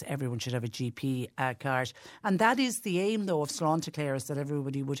that's the case, everyone should have a GP card. And that is the aim, though, of Sláinte Clare, is that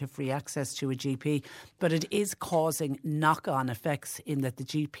everybody would have free access to a GP. But it is causing knock-on effects in that the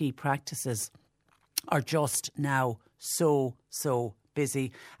GP practices are just now so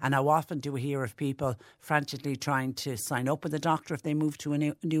busy. And how often do we hear of people frantically trying to sign up with a doctor if they move to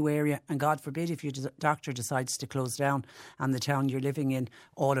a new area, and God forbid if your doctor decides to close down and the town you're living in,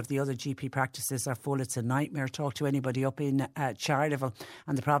 all of the other GP practices are full. It's a nightmare. Talk to anybody up in Charleville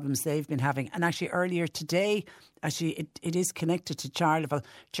and the problems they've been having. And actually earlier today, it is connected to Charleville.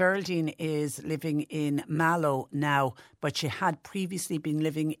 Geraldine is living in Mallow now, but she had previously been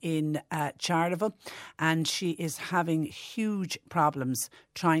living in Charleville, and she is having huge problems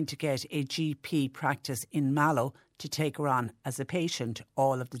trying to get a GP practice in Mallow to take her on as a patient.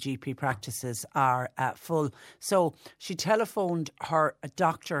 All of the GP practices are full. So she telephoned her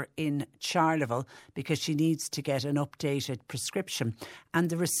doctor in Charleville because she needs to get an updated prescription.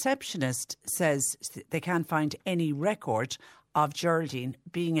 And the receptionist says they can't find any record of Geraldine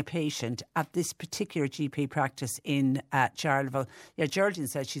being a patient at this particular GP practice in Charleville. Yeah, Geraldine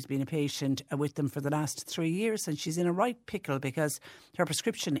said she's been a patient with them for the last 3 years, and she's in a right pickle because her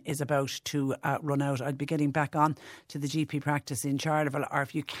prescription is about to run out. I'd be getting back on to the GP practice in Charleville, or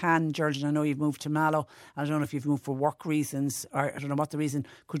if you can, Geraldine, I know you've moved to Mallow. I don't know if you've moved for work reasons, or I don't know what the reason.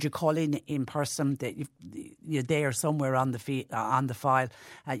 Could you call in person? That you're there somewhere on the file.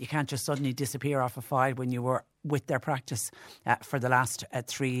 You can't just suddenly disappear off a file when you were with their practice for the last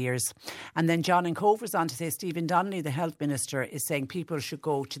 3 years. And then John in Cover's on to say Stephen Donnelly, the Health Minister, is saying people should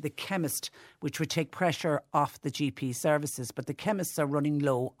go to the chemist, which would take pressure off the GP services. But the chemists are running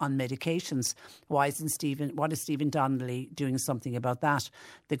low on medications. What is Stephen Donnelly doing something about that?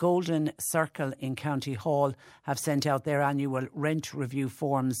 The Golden Circle in County Hall have sent out their annual rent review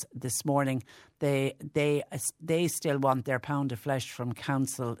forms this morning. They they still want their pound of flesh from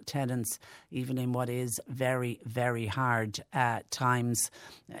council tenants, even in what is very, very hard times.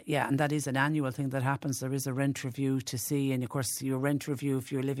 And that is an annual thing that happens. There is a rent review to see, and of course your rent review,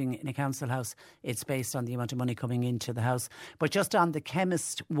 if you're living in a council house, it's based on the amount of money coming into the house. But just on the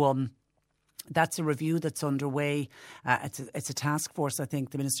chemist one, that's a review that's underway. It's a task force, I think,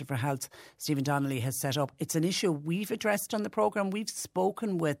 the Minister for Health, Stephen Donnelly, has set up. It's an issue we've addressed on the programme. We've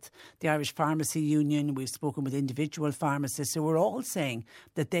spoken with the Irish Pharmacy Union. We've spoken with individual pharmacists who are all saying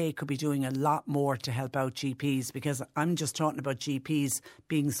that they could be doing a lot more to help out GPs, because I'm just talking about GPs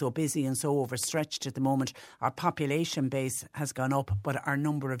being so busy and so overstretched at the moment. Our population base has gone up, but our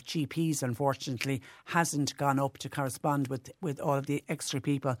number of GPs, unfortunately, hasn't gone up to correspond with all of the extra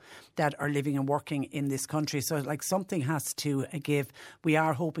people that are living and working in this country. So like something has to give. We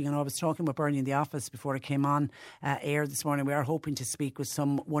are hoping, and I was talking with Bernie in the office before I came on air this morning, we are hoping to speak with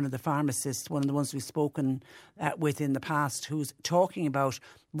one of the pharmacists, one of the ones we've spoken with in the past, who's talking about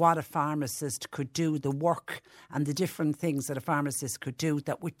what a pharmacist could do, the work and the different things that a pharmacist could do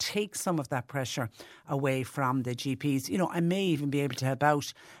that would take some of that pressure away from the GPs. You know, I may even be able to help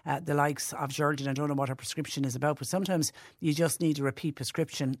out the likes of Geraldine. I don't know what her prescription is about, but sometimes you just need a repeat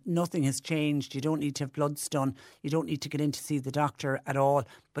prescription. Nothing has changed. You don't need to have bloods done. You don't need to get in to see the doctor at all,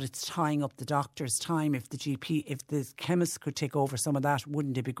 but it's tying up the doctor's time. If the chemist could take over some of that,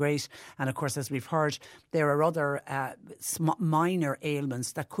 wouldn't it be great? And of course, as we've heard, there are other minor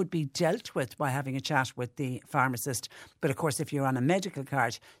ailments that could be dealt with by having a chat with the pharmacist. But of course, if you're on a medical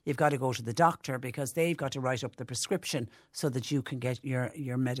card, you've got to go to the doctor, because they've got to write up the prescription so that you can get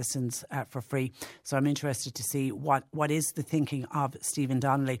your medicines for free. So I'm interested to see what is the thinking of Stephen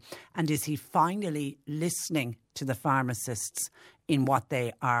Donnelly, and is he finally listening to the pharmacists in what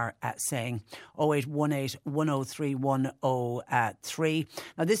they are saying. 0818 103 103.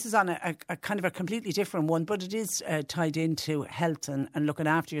 Now, this is on a kind of a completely different one, but it is tied into health and looking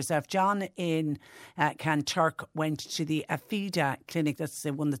after yourself. John in Kanturk went to the Afida clinic, that's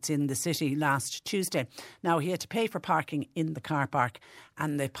the one that's in the city, last Tuesday. Now, he had to pay for parking in the car park,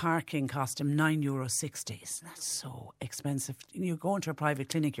 and the parking cost him €9.60. That's so expensive. You're going to a private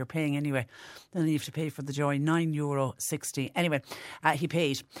clinic, you're paying anyway. Then you have to pay for the joy, €9.60. Anyway, he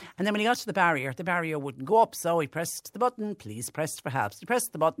paid. And then when he got to the barrier wouldn't go up. So he pressed the button, please press for help. So he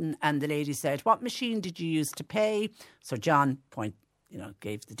pressed the button, and the lady said, what machine did you use to pay? So John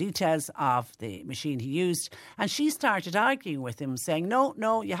gave the details of the machine he used, and she started arguing with him, saying,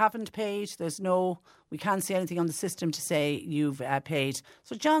 no, you haven't paid. We can't see anything on the system to say you've paid.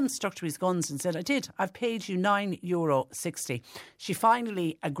 So John stuck to his guns and said, I did. I've paid you €9.60. She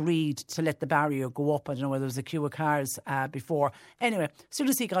finally agreed to let the barrier go up. I don't know whether there was a queue of cars before. Anyway, as soon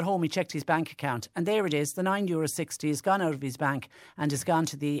as he got home, he checked his bank account, and there it is. The €9.60 has gone out of his bank and has gone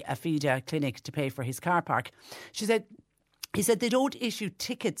to the Afida clinic to pay for his car park. He said they don't issue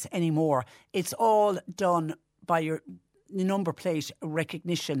tickets anymore. It's all done by your number plate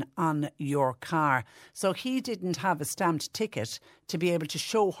recognition on your car. So he didn't have a stamped ticket to be able to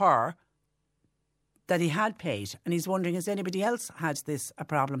show her that he had paid, and he's wondering, has anybody else had this a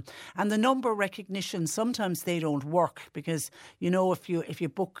problem? And the number recognition, sometimes they don't work, because if you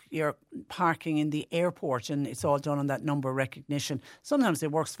book your parking in the airport and it's all done on that number recognition, sometimes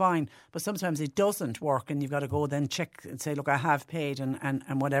it works fine, but sometimes it doesn't work, and you've got to go then check and say, look, I have paid and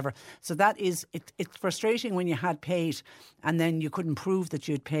whatever. So that is it's frustrating when you had paid and then you couldn't prove that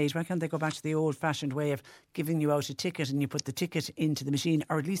you'd paid. Why can't they go back to the old-fashioned way of giving you out a ticket and you put the ticket into the machine,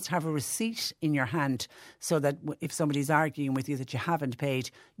 or at least have a receipt in your hand, so that if somebody's arguing with you that you haven't paid,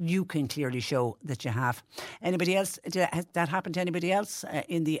 you can clearly show that you have. Anybody else? Did that happen to anybody else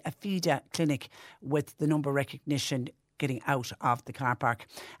in the Afida clinic with the number recognition getting out of the car park?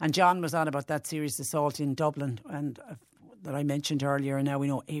 And John was on about that serious assault in Dublin, and that I mentioned earlier, and now we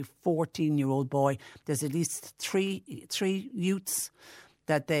know a 14-year-old boy. There's at least three youths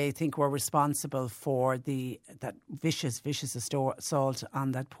that they think were responsible for that vicious assault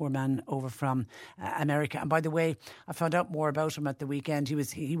on that poor man over from America. And by the way, I found out more about him at the weekend.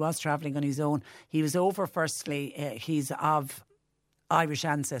 He was travelling on his own. He was over, firstly, he's of Irish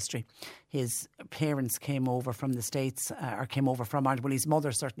ancestry. His parents came over from the States, or came over from Ireland. Well, his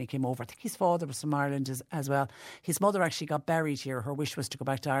mother certainly came over. I think his father was from Ireland as well. His mother actually got buried here. Her wish was to go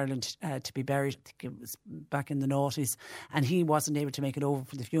back to Ireland to be buried. I think it was back in the noughties. And he wasn't able to make it over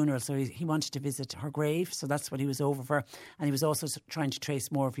for the funeral, so he wanted to visit her grave. So that's what he was over for. And he was also trying to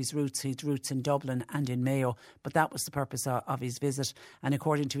trace more of his roots. He had roots in Dublin and in Mayo. But that was the purpose of his visit. And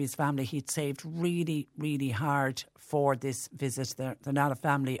according to his family, he'd saved really, really hard for this visit. They're not a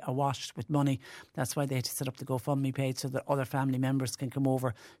family awash with money. That's why they had to set up the GoFundMe page so that other family members can come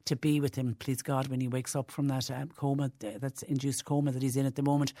over to be with him, please God, when he wakes up from that coma, that's induced coma that he's in at the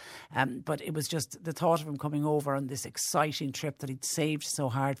moment. But it was just the thought of him coming over on this exciting trip that he'd saved so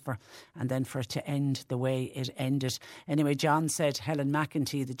hard for, and then for it to end the way it ended. Anyway, John said Helen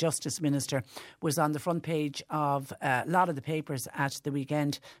McEntee, the Justice Minister, was on the front page of a lot of the papers at the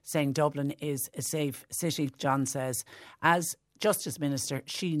weekend saying Dublin is a safe city. John says, as Justice Minister,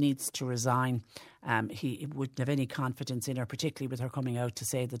 she needs to resign. He wouldn't have any confidence in her, particularly with her coming out to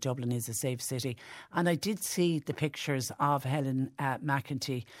say that Dublin is a safe city. And I did see the pictures of Helen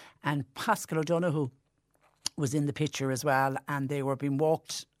McEntee, and Pascal O'Donoghue was in the picture as well, and they were being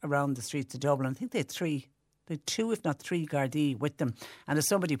walked around the streets of Dublin. I think they had two, if not three, Gardaí with them. And as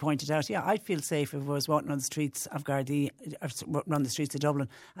somebody pointed out, yeah, I'd feel safe if I was walking on the streets of Gardaí, around the streets of Dublin,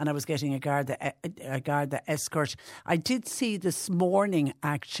 and I was getting a Garda escort. I did see this morning,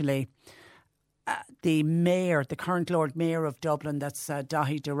 actually, the mayor, the current Lord Mayor of Dublin, that's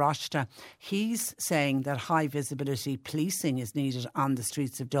Dahi DeRochta, he's saying that high visibility policing is needed on the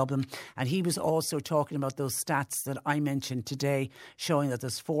streets of Dublin. And he was also talking about those stats that I mentioned today, showing that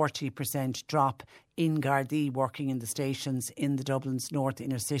there's 40% drop in Gardaí working in the stations in the Dublin's north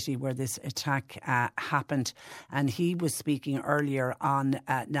inner city where this attack happened. And he was speaking earlier on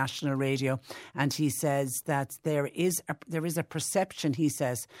national radio, and he says that there is a perception, he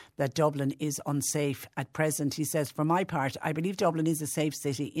says, that Dublin is unsafe at present. He says, for my part, I believe Dublin is a safe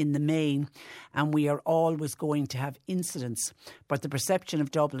city in the main, and we are always going to have incidents. But the perception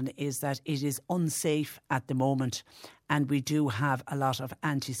of Dublin is that it is unsafe at the moment. And we do have a lot of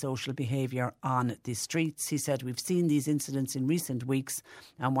antisocial behaviour on the streets. He said, we've seen these incidents in recent weeks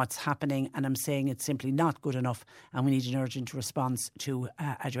and what's happening, and I'm saying it's simply not good enough, and we need an urgent response to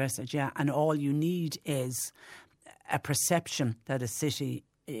address it. Yeah, and all you need is a perception that a city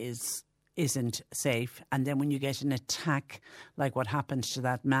isn't safe, and then when you get an attack like what happened to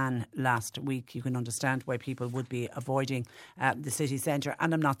that man last week, you can understand why people would be avoiding the city centre.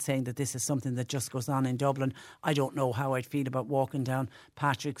 And I'm not saying that this is something that just goes on in Dublin. I don't know how I'd feel about walking down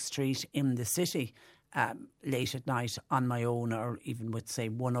Patrick Street in the city late at night on my own, or even with, say,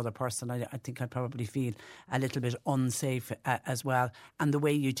 one other person. I think I'd probably feel a little bit unsafe as well. And the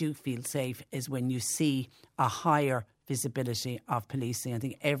way you do feel safe is when you see a higher visibility of policing. I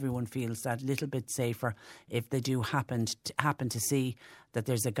think everyone feels that little bit safer if they do happen to see that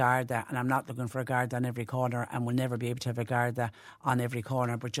there's a Garda. And I'm not looking for a Garda on every corner, and we'll never be able to have a Garda on every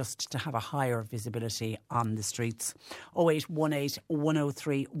corner, but just to have a higher visibility on the streets. 0818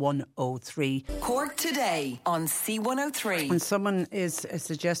 103 103. Cork Today on C103. When someone is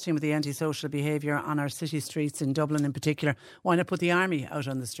suggesting with the antisocial behaviour on our city streets in Dublin in particular, why not put the army out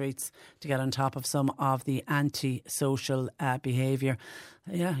on the streets to get on top of some of the antisocial behaviour?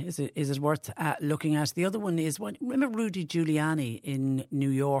 Yeah, is it worth looking at? The other one is, remember Rudy Giuliani in New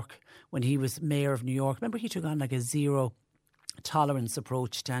York when he was mayor of New York? Remember he took on like a zero tolerance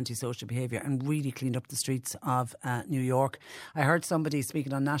approach to antisocial behaviour and really cleaned up the streets of New York. I heard somebody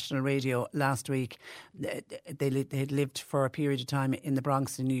speaking on national radio last week. They had lived for a period of time in the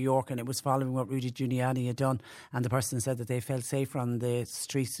Bronx in New York, and it was following what Rudy Giuliani had done, and the person said that they felt safer on the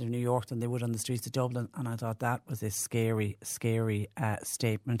streets of New York than they would on the streets of Dublin, and I thought that was a scary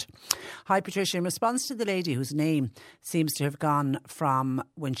statement. Hi Patricia, in response to the lady whose name seems to have gone from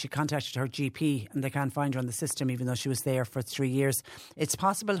when she contacted her GP and they can't find her on the system even though she was there for 3 years. It's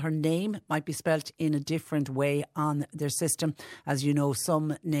possible her name might be spelt in a different way on their system. As you know,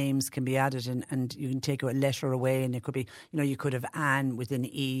 some names can be added and you can take a letter away, and it could be, you could have Anne with an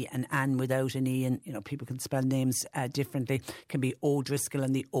E and Anne without an E, and people can spell names differently. It can be O'Driscoll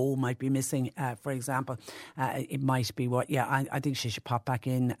and the O might be missing, for example. It might be I think she should pop back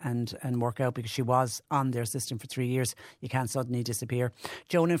in and work out, because she was on their system for 3 years. You can't suddenly disappear.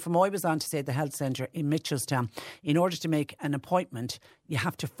 Joan in Fermoy was on to say at the health centre in Mitchelstown, in order to make an appointment, you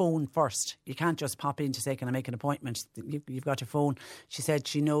have to phone first. You can't just pop in to say, can I make an appointment? You've got to phone. She said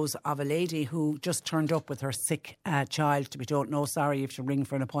she knows of a lady who just turned up with her sick child to be told, no, sorry, you have to ring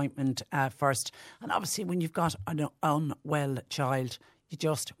for an appointment first. And obviously when you've got an unwell child, you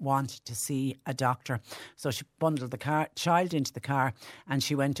just want to see a doctor. So she bundled the child into the car, and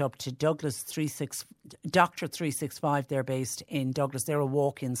she went up to Dr. 365. They're based in Douglas. They're a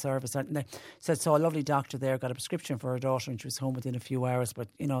walk-in service, aren't they? So saw a lovely doctor there, got a prescription for her daughter, and she was home within a few hours. But,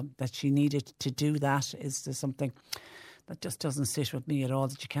 that she needed to do that is something that just doesn't sit with me at all,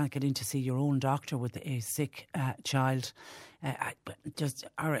 that you can't get in to see your own doctor with a sick child. There's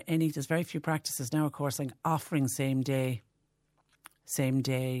very few practices now, of course, like offering same day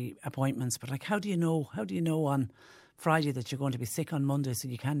appointments, but how do you know on Friday that you're going to be sick on Monday, so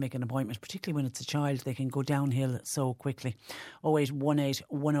you can make an appointment, particularly when it's a child. They can go downhill so quickly. 0818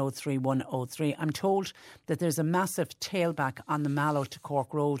 103 103. I'm told that there's a massive tailback on the Mallow to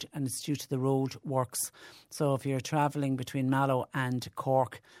Cork Road, and it's due to the road works. So if you're travelling between Mallow and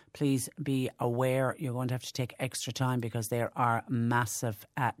Cork, please be aware you're going to have to take extra time because there are massive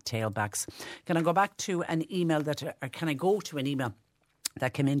tailbacks. Can I go back to an email that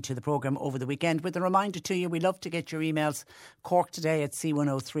came into the programme over the weekend with a reminder to you, we love to get your emails, CorkToday at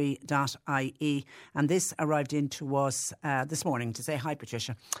c103.ie, and this arrived into us this morning to say, hi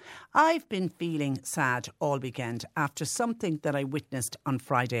Patricia, I've been feeling sad all weekend after something that I witnessed on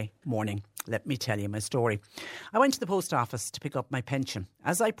Friday morning. Let me tell you my story. I went to the post office to pick up my pension.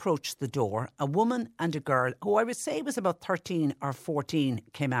 As I approached the door, a woman and a girl, who I would say was about 13 or 14,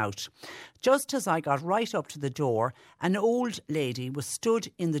 came out. Just as I got right up to the door, an old lady was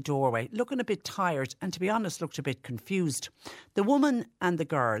stood in the doorway, looking a bit tired and, to be honest, looked a bit confused. The woman and the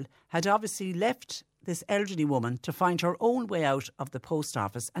girl had obviously left this elderly woman to find her own way out of the post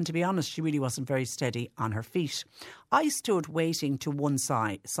office, and to be honest, she really wasn't very steady on her feet. I stood waiting to one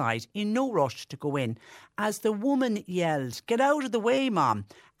side in no rush to go in as the woman yelled, "Get out of the way, Mom,"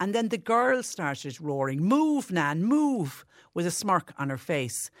 and then the girl started roaring, "Move, Nan, move," with a smirk on her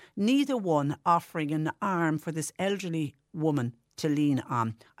face, neither one offering an arm for this elderly woman to lean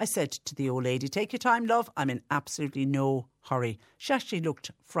on. I said to the old lady, "Take your time, love. I'm in absolutely no hurry." She actually looked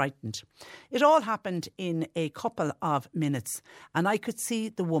frightened. It all happened in a couple of minutes, and I could see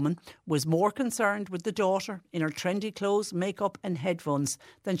the woman was more concerned with the daughter in her trendy clothes, makeup and headphones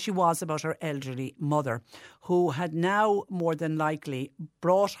than she was about her elderly mother, who had now more than likely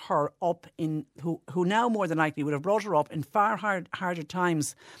brought her up in who now more than likely would have brought her up in far harder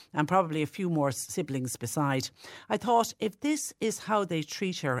times, and probably a few more siblings beside. I thought, if this is how they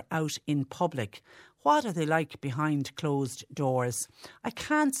treat her out in public, what are they like behind closed doors? I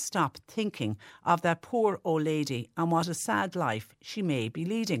can't stop thinking of that poor old lady and what a sad life she may be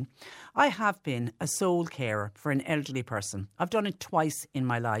leading. I have been a sole carer for an elderly person. I've done it twice in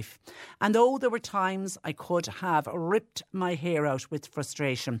my life. And though there were times I could have ripped my hair out with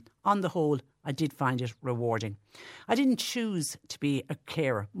frustration, on the whole, I did find it rewarding. I didn't choose to be a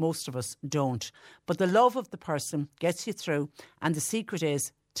carer. Most of us don't. But the love of the person gets you through, and the secret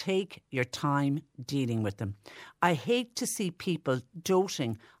is, take your time dealing with them. I hate to see people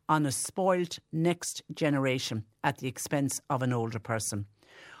doting on a spoilt next generation at the expense of an older person.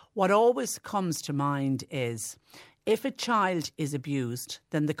 What always comes to mind is, if a child is abused,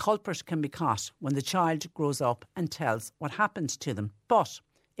 then the culprit can be caught when the child grows up and tells what happened to them. But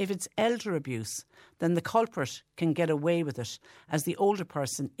if it's elder abuse, then the culprit can get away with it, as the older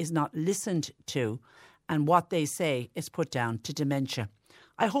person is not listened to and what they say is put down to dementia.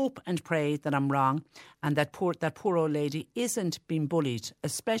 I hope and pray that I'm wrong and that poor old lady isn't being bullied,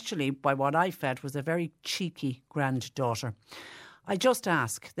 especially by what I felt was a very cheeky granddaughter. I just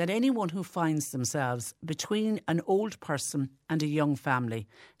ask that anyone who finds themselves between an old person and a young family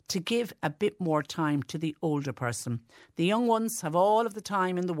to give a bit more time to the older person. The young ones have all of the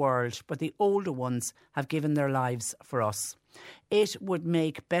time in the world, but the older ones have given their lives for us. It would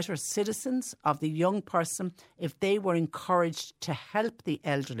make better citizens of the young person if they were encouraged to help the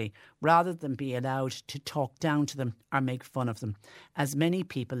elderly rather than be allowed to talk down to them or make fun of them, as many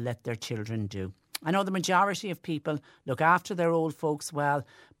people let their children do. I know the majority of people look after their old folks well,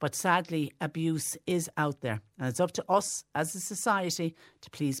 but sadly abuse is out there, and it's up to us as a society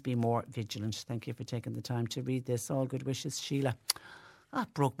to please be more vigilant. Thank you for taking the time to read this. All good wishes, Sheila.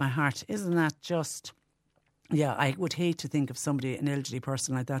 That broke my heart. Isn't that just... Yeah, I would hate to think of somebody, an elderly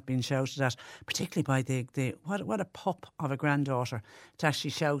person like that, being shouted at, particularly by the what a pup of a granddaughter, to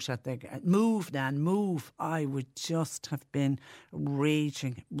actually shout at the "Move, Nan, move." I would just have been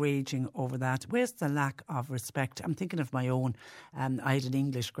raging over that. Where's the lack of respect? I'm thinking of my own. I had an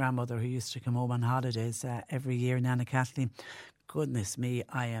English grandmother who used to come home on holidays every year, Nana Kathleen. Goodness me,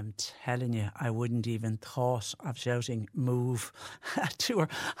 I am telling you, I wouldn't even thought of shouting "move" to her.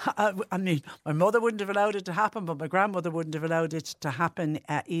 I mean, my mother wouldn't have allowed it to happen, but my grandmother wouldn't have allowed it to happen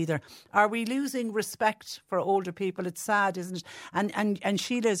either. Are we losing respect for older people? It's sad, isn't it? And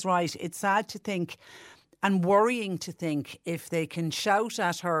Sheila's right. It's sad to think and worrying to think, if they can shout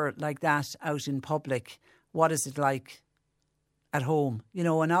at her like that out in public, what is it like at home, you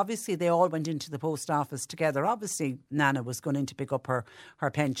know? And obviously they all went into the post office together. Obviously Nana was going in to pick up her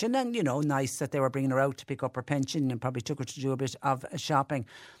pension, and, you know, nice that they were bringing her out to pick up her pension, and probably took her to do a bit of shopping.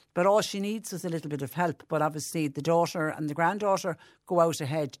 But all she needs is a little bit of help. But obviously the daughter and the granddaughter go out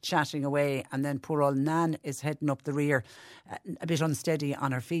ahead chatting away, and then poor old Nan is heading up the rear, a bit unsteady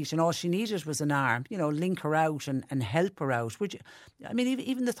on her feet. And all she needed was an arm, link her out and help her out.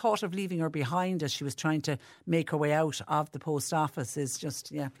 Even the thought of leaving her behind as she was trying to make her way out of the post office is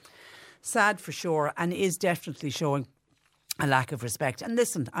just, sad for sure, and is definitely showing a lack of respect. And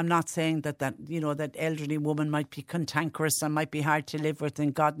listen, I'm not saying that elderly woman might be cantankerous and might be hard to live with,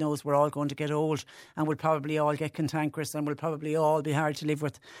 and God knows we're all going to get old and we'll probably all get cantankerous and we'll probably all be hard to live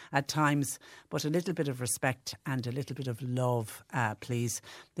with at times. But a little bit of respect and a little bit of love, please.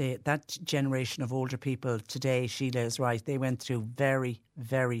 That generation of older people today, Sheila is right, they went through very,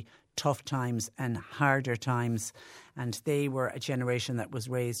 very tough times and harder times, and they were a generation that was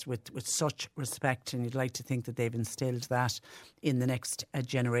raised with such respect, and you'd like to think that they've instilled that in the next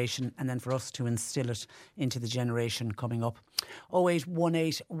generation, and then for us to instill it into the generation coming up.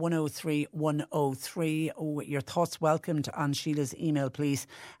 0818 103 103. Your thoughts welcomed on Sheila's email, please,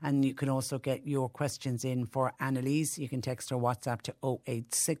 and you can also get your questions in for Annalise. You can text or WhatsApp to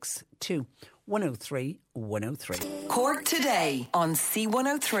 0862 103 103. Cork Today on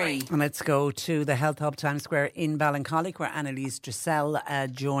C103. And let's go to the Health Hub Times Square in Ballincollig, where Annalise Dressel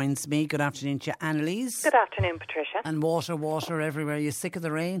joins me. Good afternoon to you, Annalise. Good afternoon, Patricia. And water everywhere. Are you sick of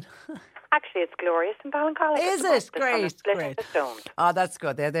the rain? Actually, it's glorious in Ballincollig. Is it? Great. Oh, that's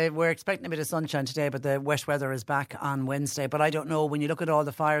good. We're expecting a bit of sunshine today, but the wet weather is back on Wednesday. But I don't know, when you look at all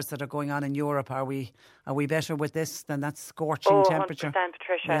the fires that are going on in Europe, are we better with this than that scorching temperature? 100%,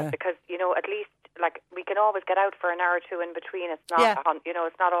 Patricia, because, at least, we can always get out for an hour or two in between. It's not,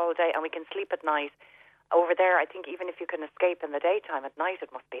 it's not all day, and we can sleep at night. Over there, I think even if you can escape in the daytime, at night it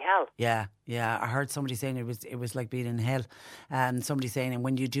must be hell. Yeah. I heard somebody saying it was like being in hell. And somebody saying, and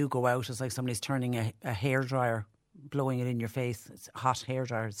when you do go out, it's like somebody's turning a hairdryer, blowing it in your face. It's a hot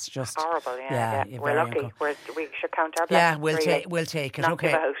hairdryer. It's just horrible. Yeah. We're lucky. We should count our blessings. Yeah, we'll take it.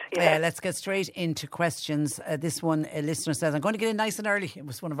 Okay. Let's get straight into questions. This one, a listener says, I'm going to get in nice and early. It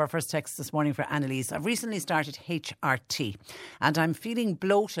was one of our first texts this morning for Annalise. I've recently started HRT and I'm feeling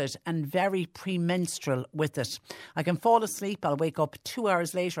bloated and very premenstrual with it. I can fall asleep. I'll wake up 2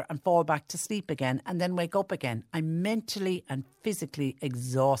 hours later and fall back to sleep again and then wake up again. I'm mentally and physically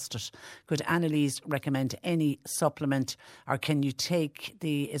exhausted. Could Annalise recommend any supplement, or can you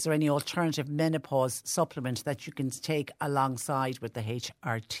is there any alternative menopause supplement that you can take alongside with the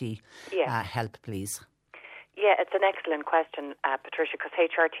HRT help, please? Yeah, it's an excellent question, Patricia, because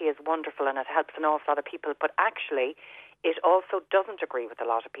HRT is wonderful and it helps an awful lot of people, but actually it also doesn't agree with a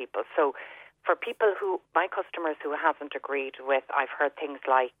lot of people. So for my customers who haven't agreed with, I've heard things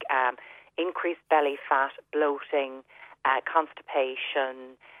like increased belly fat, bloating,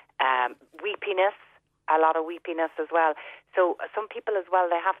 constipation, weepiness, a lot of weepiness as well. So some people as well,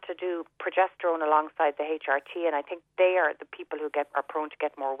 they have to do progesterone alongside the HRT, and I think they are the people who are prone to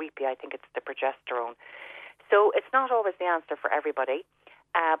get more weepy. I think it's the progesterone. So it's not always the answer for everybody,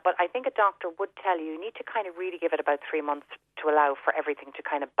 but I think a doctor would tell you need to kind of really give it about 3 months to allow for everything to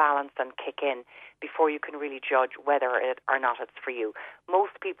kind of balance and kick in before you can really judge whether it or not it's for you.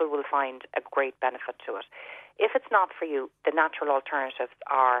 Most people will find a great benefit to it. If it's not for you, the natural alternatives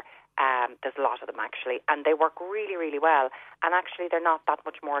are there's a lot of them actually, and they work really, really well. And actually, they're not that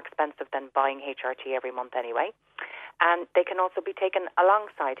much more expensive than buying HRT every month anyway. And they can also be taken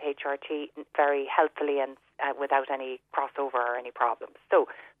alongside HRT very healthily and without any crossover or any problems. So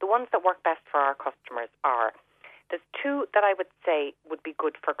the ones that work best for our customers are, there's two that I would say would be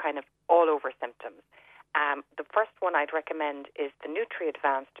good for kind of all over symptoms. The first one I'd recommend is the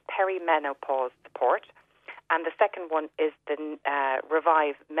Nutri-Advanced Perimenopause Support. And the second one is the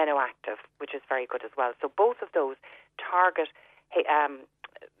Revive Menoactive, which is very good as well. So both of those target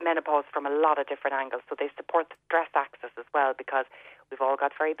menopause from a lot of different angles. So they support the stress axis as well, because we've all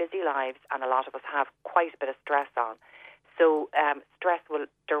got very busy lives and a lot of us have quite a bit of stress on. So stress will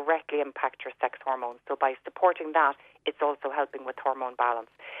directly impact your sex hormones. So by supporting that, it's also helping with hormone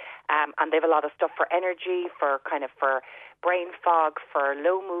balance. And they have a lot of stuff for energy, for brain fog, for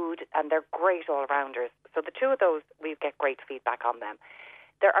low mood, and they're great all-rounders. So the two of those, we get great feedback on them.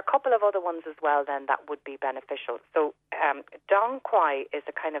 There are a couple of other ones as well then that would be beneficial. So Dong Quai is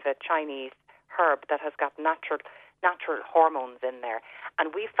a kind of a Chinese herb that has got natural hormones in there.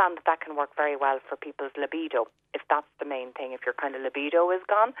 And we found that can work very well for people's libido, if that's the main thing, if your kind of libido is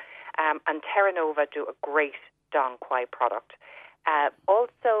gone. And Terra Nova do a great Dong Quai product.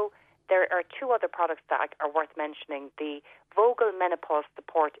 Also, there are two other products that are worth mentioning. The Vogel Menopause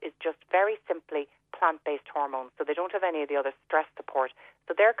Support is just very simply plant-based hormones, so they don't have any of the other stress support.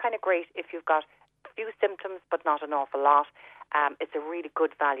 So they're kind of great if you've got a few symptoms but not an awful lot. It's a really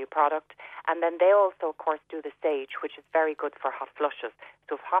good value product. And then they also, of course, do the Sage, which is very good for hot flushes.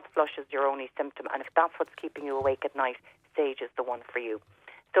 So if hot flush is your only symptom, and if that's what's keeping you awake at night, Sage is the one for you.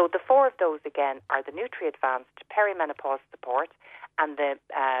 So the four of those, again, are the Nutri-Advanced Perimenopause Support and the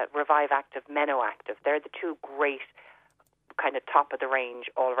Revive Active Meno-Active. They're the two great kind of top-of-the-range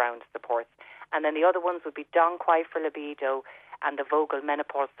all-round supports. And then the other ones would be Dong Quai for libido and the Vogel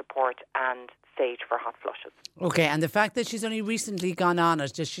Menopause Support and Sage for hot flushes. Okay, and the fact that she's only recently gone on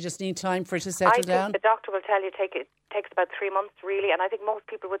it, does she just need time for it to settle down? I think the doctor will tell you it takes about 3 months, really, and I think most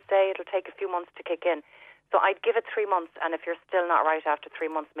people would say it'll take a few months to kick in. So I'd give it 3 months, and if you're still not right after 3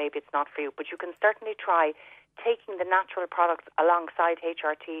 months, maybe it's not for you. But you can certainly try taking the natural products alongside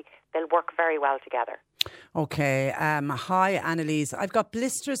HRT. They'll work very well together. Okay. Hi, Annalise. I've got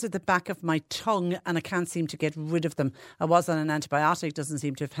blisters at the back of my tongue and I can't seem to get rid of them. I was on an antibiotic, doesn't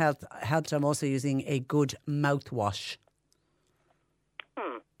seem to have helped. I'm also using a good mouthwash.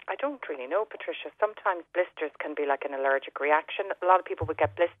 I don't really know, Patricia. Sometimes blisters can be like an allergic reaction. A lot of people would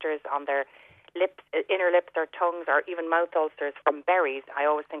get blisters on their lips, inner lips or tongues, or even mouth ulcers from berries. I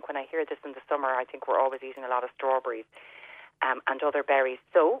always think when I hear this in the summer, I think we're always eating a lot of strawberries and other berries.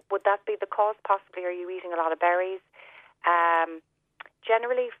 So would that be the cause possibly? Are you eating a lot of berries?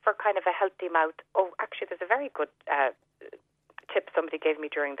 Generally for kind of a healthy mouth. Oh, actually there's a very good tip somebody gave me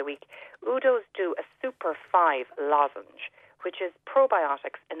during the week. Udo's do a Super 5 lozenge, which is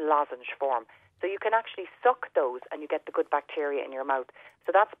probiotics in lozenge form. So you can actually suck those and you get the good bacteria in your mouth.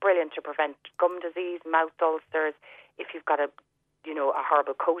 So that's brilliant to prevent gum disease, mouth ulcers, if you've got a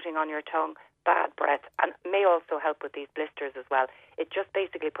horrible coating on your tongue, bad breath, and may also help with these blisters as well. It just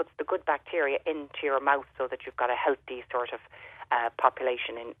basically puts the good bacteria into your mouth so that you've got a healthy sort of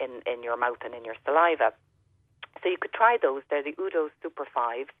population in your mouth and in your saliva. So you could try those. They're the Udo Super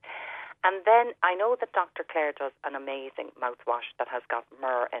 5s. And then I know that Dr. Claire does an amazing mouthwash that has got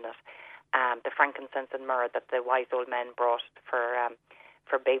myrrh in it. The frankincense and myrrh that the wise old men brought for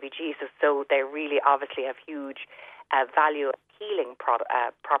baby Jesus. So they really obviously have huge value healing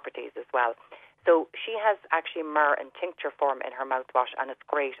properties as well. So she has actually myrrh in tincture form in her mouthwash, and it's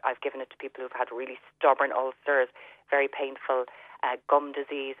great. I've given it to people who've had really stubborn ulcers, very painful gum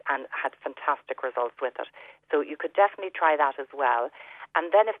disease, and had fantastic results with it. So you could definitely try that as well.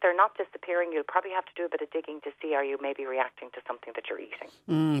 And then if they're not disappearing, you'll probably have to do a bit of digging to see are you maybe reacting to something that you're eating.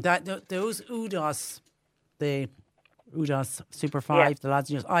 Those Udos, the Udos Super 5, the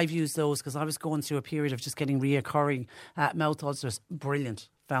lozenges, I've used those because I was going through a period of just getting reoccurring mouth ulcers. Brilliant.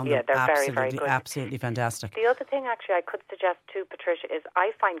 Found them they're absolutely, very, very good. absolutely fantastic. The other thing actually I could suggest too, Patricia, is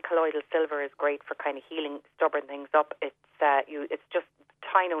I find colloidal silver is great for kind of healing stubborn things up. It's just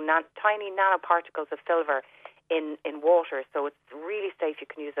tiny nanoparticles of silver in water, so it's really safe. You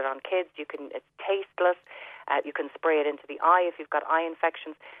can use it on kids. It's tasteless. You can spray it into the eye if you've got eye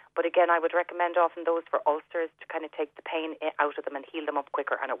infections. But again, I would recommend often those for ulcers to kind of take the pain out of them and heal them up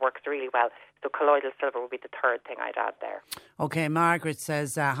quicker, and it works really well. So colloidal silver would be the third thing I'd add there. Okay, Margaret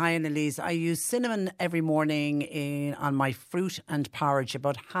says, hi Annalise, I use cinnamon every morning on my fruit and porridge,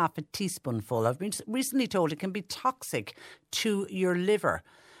 about half a teaspoonful. I've been recently told it can be toxic to your liver.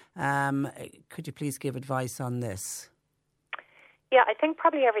 Could you please give advice on this? Yeah, I think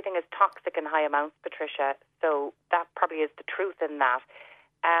probably everything is toxic in high amounts, Patricia. So that probably is the truth in that.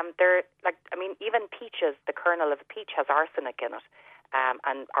 Even peaches, the kernel of a peach has arsenic in it.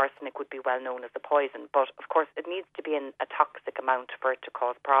 And arsenic would be well known as a poison. But of course, it needs to be in a toxic amount for it to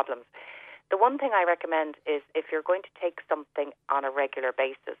cause problems. The one thing I recommend is if you're going to take something on a regular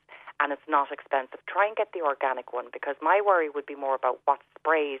basis and it's not expensive, try and get the organic one, because my worry would be more about what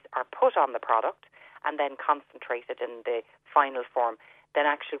sprays are put on the product and then concentrated in the final form than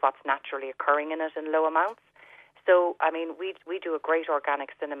actually what's naturally occurring in it in low amounts. So, we do a great organic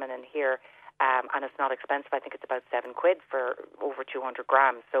cinnamon in here, and it's not expensive. I think it's about £7 for over 200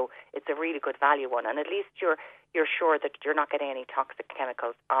 grams. So it's a really good value one, and at least you're sure that you're not getting any toxic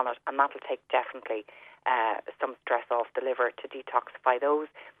chemicals on it, and that'll take definitely some stress off the liver to detoxify those.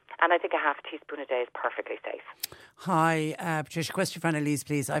 And I think a half a teaspoon a day is perfectly safe. Hi, Patricia. Question for Annalise,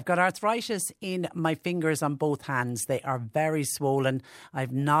 please. I've got arthritis in my fingers on both hands. They are very swollen.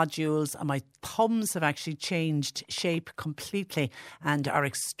 I've nodules and my thumbs have actually changed shape completely and are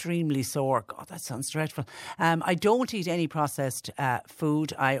extremely sore. God, that sounds dreadful. I don't eat any processed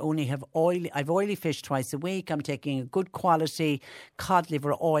food. I only have I've oily fish twice a week. I'm taking a good quality cod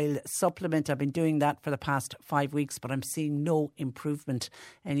liver oil supplement. I've been doing that for the past 5 weeks, but I'm seeing no improvement.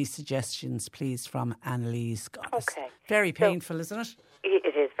 Any suggestions, please, from Annalise? God, okay. Very painful, isn't it?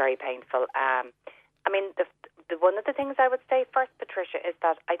 It is very painful. one of the things I would say first, Patricia, is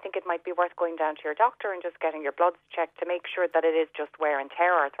that I think it might be worth going down to your doctor and just getting your bloods checked to make sure that it is just wear and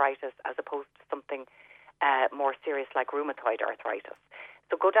tear arthritis as opposed to something more serious like rheumatoid arthritis.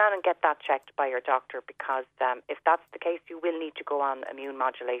 So go down and get that checked by your doctor, because if that's the case, you will need to go on immune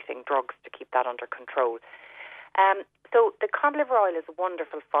modulating drugs to keep that under control. So the cod liver oil is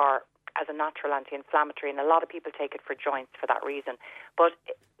wonderful as a natural anti-inflammatory, and a lot of people take it for joints for that reason. But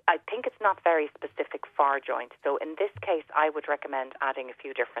I think it's not very specific for joints. So in this case, I would recommend adding a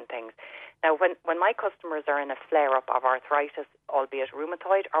few different things. Now, when my customers are in a flare-up of arthritis, albeit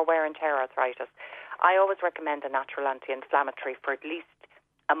rheumatoid or wear and tear arthritis, I always recommend a natural anti-inflammatory for at least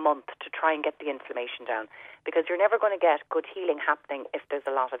a month to try and get the inflammation down, because you're never going to get good healing happening if there's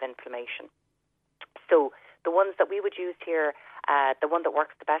a lot of inflammation. So the ones that we would use here, the one that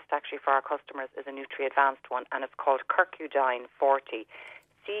works the best actually for our customers is a Nutri-Advanced one, and it's called CorkToday 40.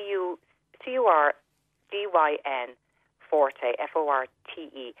 CURDYN Forte,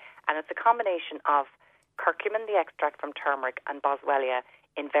 FORTE, and it's a combination of curcumin, the extract from turmeric, and boswellia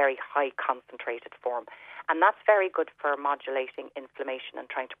in very high concentrated form. And that's very good for modulating inflammation and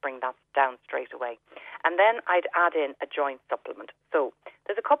trying to bring that down straight away. And then I'd add in a joint supplement. So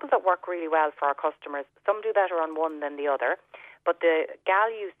there's a couple that work really well for our customers. Some do better on one than the other. But the Gal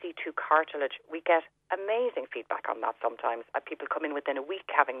UC2 cartilage, we get amazing feedback on that sometimes. People come in within a week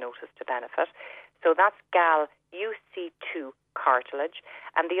having noticed a benefit. So that's Gal UC2 cartilage.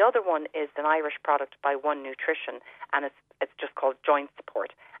 And the other one is an Irish product by One Nutrition, and it's just called Joint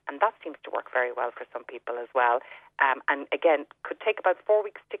Support. And that seems to work very well for some people as well. And again, could take about 4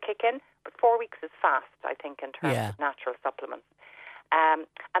 weeks to kick in, but 4 weeks is fast, I think, in terms of natural supplements. And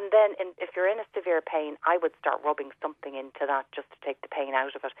then if you're in a severe pain, I would start rubbing something into that just to take the pain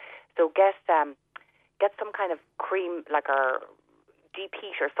out of it. So get some kind of cream, like a deep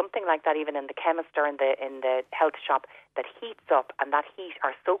heat or something like that, even in the chemist or in the health shop, that heats up, and that heat,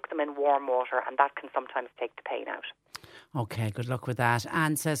 or soak them in warm water, and that can sometimes take the pain out. Okay, good luck with that.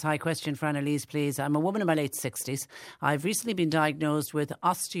 Anne says, hi, question for Annalise, please. I'm a woman in my late 60s. I've recently been diagnosed with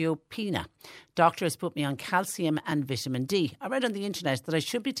osteopenia. Doctor has put me on calcium and vitamin D. I read on the internet that I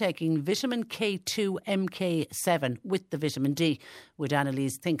should be taking vitamin K2 MK7 with the vitamin D. Would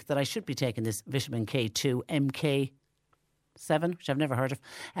Annalise think that I should be taking this vitamin K2 MK7, which I've never heard of?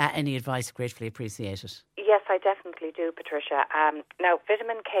 Any advice? Gratefully appreciate it. Yes, I definitely do, Patricia. Now,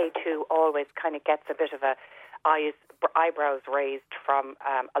 vitamin K2 always kind of gets a bit of eyebrows raised from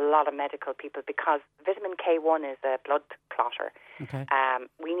a lot of medical people, because vitamin K1 is a blood clotter. Okay.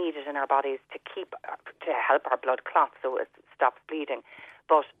 We need it in our bodies to help our blood clot so it stops bleeding.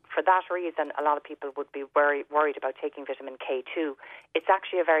 But for that reason, a lot of people would be worried about taking vitamin K2. It's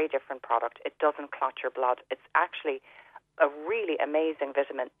actually a very different product. It doesn't clot your blood. It's actually a really amazing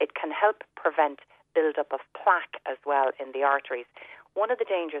vitamin. It can help prevent build-up of plaque as well in the arteries. One of the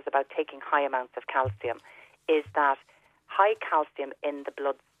dangers about taking high amounts of calcium is that high calcium in the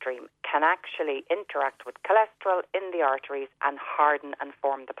bloodstream can actually interact with cholesterol in the arteries and harden and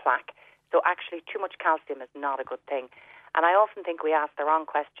form the plaque. So actually too much calcium is not a good thing. And I often think we ask the wrong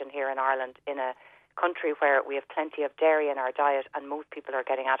question here in Ireland, in a country where we have plenty of dairy in our diet and most people are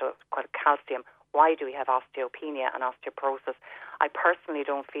getting adequate calcium. Why do we have osteopenia and osteoporosis? I personally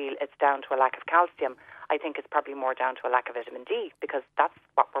don't feel it's down to a lack of calcium. I think it's probably more down to a lack of vitamin D, because that's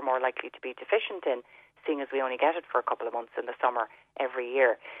what we're more likely to be deficient in, seeing as we only get it for a couple of months in the summer every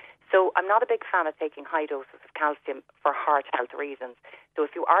year. So I'm not a big fan of taking high doses of calcium for heart health reasons. So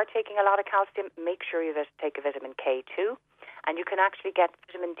if you are taking a lot of calcium, make sure you take a vitamin K2. And you can actually get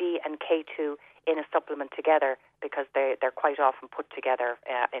vitamin D and K2 in a supplement together, because they're quite often put together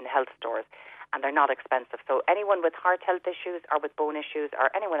in health stores, and they're not expensive. So anyone with heart health issues or with bone issues, or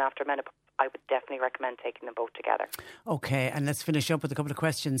anyone after menopause, I would definitely recommend taking them both together. Okay, and let's finish up with a couple of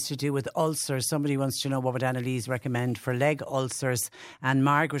questions to do with ulcers. Somebody wants to know, what would Annalise recommend for leg ulcers? And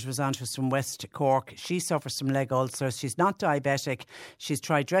Margaret was on to us from West Cork. She suffers from leg ulcers. She's not diabetic. She's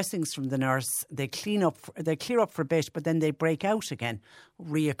tried dressings from the nurse. They clear up for a bit, but then they break out again.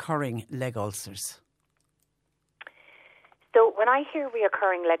 Reoccurring leg ulcers. So when I hear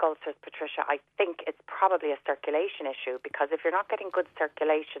reoccurring leg ulcers, Patricia, I think it's probably a circulation issue, because if you're not getting good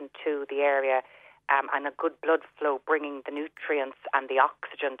circulation to the area and a good blood flow bringing the nutrients and the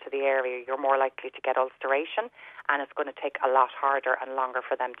oxygen to the area, you're more likely to get ulceration, and it's going to take a lot harder and longer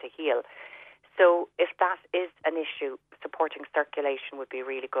for them to heal. So if that is an issue, supporting circulation would be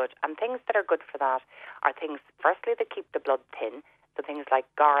really good. And things that are good for that are things, firstly, that keep the blood thin. So things like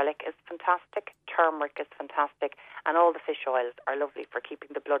garlic is fantastic, turmeric is fantastic, and all the fish oils are lovely for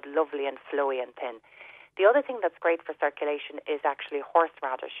keeping the blood lovely and flowy and thin. The other thing that's great for circulation is actually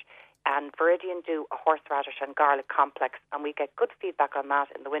horseradish. and Viridian do a horseradish and garlic complex, and we get good feedback on that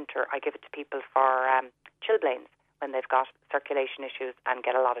in the winter. I give it to people for chilblains when they've got circulation issues and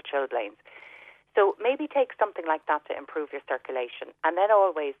get a lot of chilblains. So maybe take something like that to improve your circulation. And then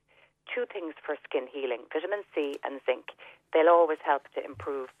always 2 things for skin healing, vitamin C and zinc. They'll always help to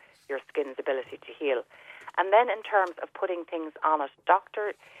improve your skin's ability to heal. And then in terms of putting things on it,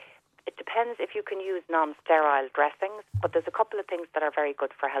 doctor, it depends if you can use non-sterile dressings, but there's a couple of things that are very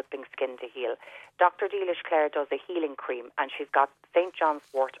good for helping skin to heal. Dr. Dealish Clare does a healing cream, and she's got St. John's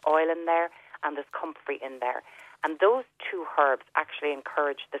wort oil in there, and there's comfrey in there. And those 2 herbs actually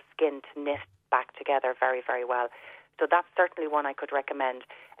encourage the skin to knit back together very, very well. So that's certainly one I could recommend.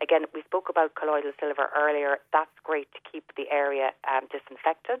 Again, we spoke about colloidal silver earlier. That's great to keep the area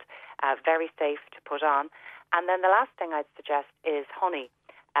disinfected, very safe to put on. And then the last thing I'd suggest is honey.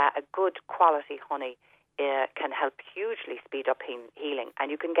 A good quality honey can help hugely speed up healing.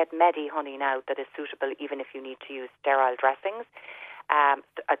 And you can get Medi honey now that is suitable even if you need to use sterile dressings.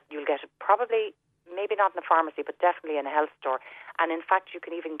 You'll get it probably, maybe not in the pharmacy, but definitely in a health store. And in fact, you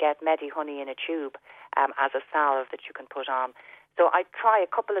can even get Medi honey in a tube as a salve that you can put on. So I'd try a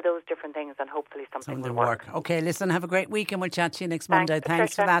couple of those different things and hopefully something will work. Okay, listen, have a great week and we'll chat to you next Monday.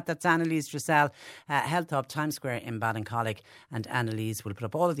 Thanks for that. That's Annalise Dressel, Health Hub, Times Square in Ballincollig. And Annalise will put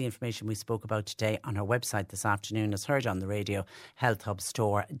up all of the information we spoke about today on her website this afternoon, as heard on the radio,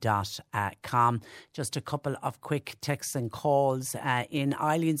 healthhubstore.com. Just a couple of quick texts and calls. In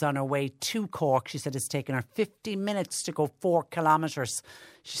Eileen's on her way to Cork. She said it's taken her 50 minutes to go 4 kilometres.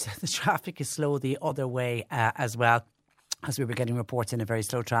 She said the traffic is slow the other way as well, as we were getting reports in a very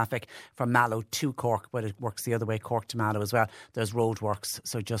slow traffic from Mallow to Cork, but it works the other way, Cork to Mallow as well. There's roadworks,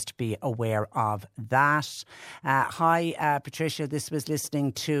 so just be aware of that. Hi, Patricia. This was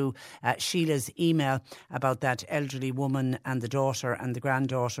listening to Sheila's email about that elderly woman and the daughter and the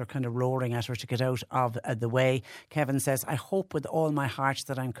granddaughter kind of roaring at her to get out of the way. Kevin says, I hope with all my heart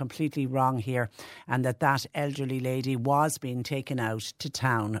that I'm completely wrong here and that elderly lady was being taken out to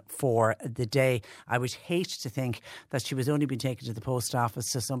town for the day. I would hate to think that she was only been taken to the post office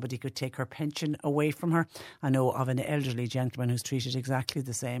so somebody could take her pension away from her. I know of an elderly gentleman who's treated exactly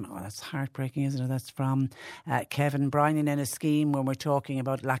the same. Oh, that's heartbreaking, isn't it? That's from Kevin. Brian in a scheme when we're talking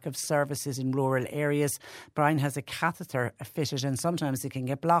about lack of services in rural areas. Brian has a catheter fitted and sometimes it can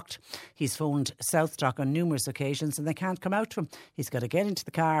get blocked. He's phoned Southdock on numerous occasions and they can't come out to him. He's got to get into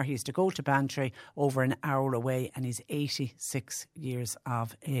the car. He has to go to Bantry, over an hour away, and he's 86 years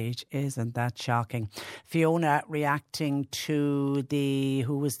of age. Isn't that shocking? Fiona reacting to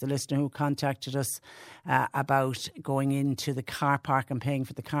who was the listener who contacted us about going into the car park and paying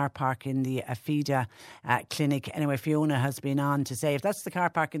for the car park in the Afida clinic. Anyway, Fiona has been on to say if that's the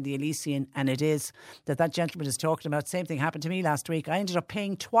car park in the Elysian, and it is, that gentleman is talking about, same thing happened to me last week. I ended up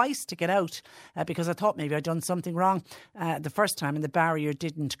paying twice to get out because I thought maybe I'd done something wrong the first time and the barrier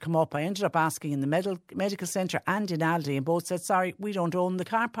didn't come up. I ended up asking in the medical centre and in Aldi, and both said, sorry, we don't own the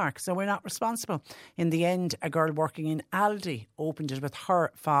car park, so we're not responsible. In the end, a girl working in Aldi opened it with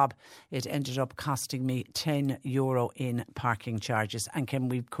her fob. It ended up costing me €10 in parking charges. And can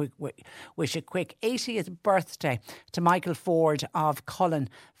we wish a quick 80th birthday to Michael Ford of Cullen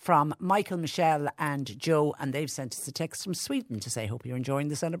from Michael, Michelle and Joe, and they've sent us a text from Sweden to say hope you're enjoying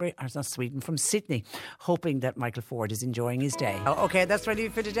the celebration. Or not Sweden, from Sydney, hoping that Michael Ford is enjoying his day. Okay, that's ready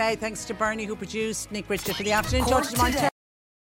for today. Thanks to Bernie who produced, Nick Richard for the afternoon. Talk to you tomorrow.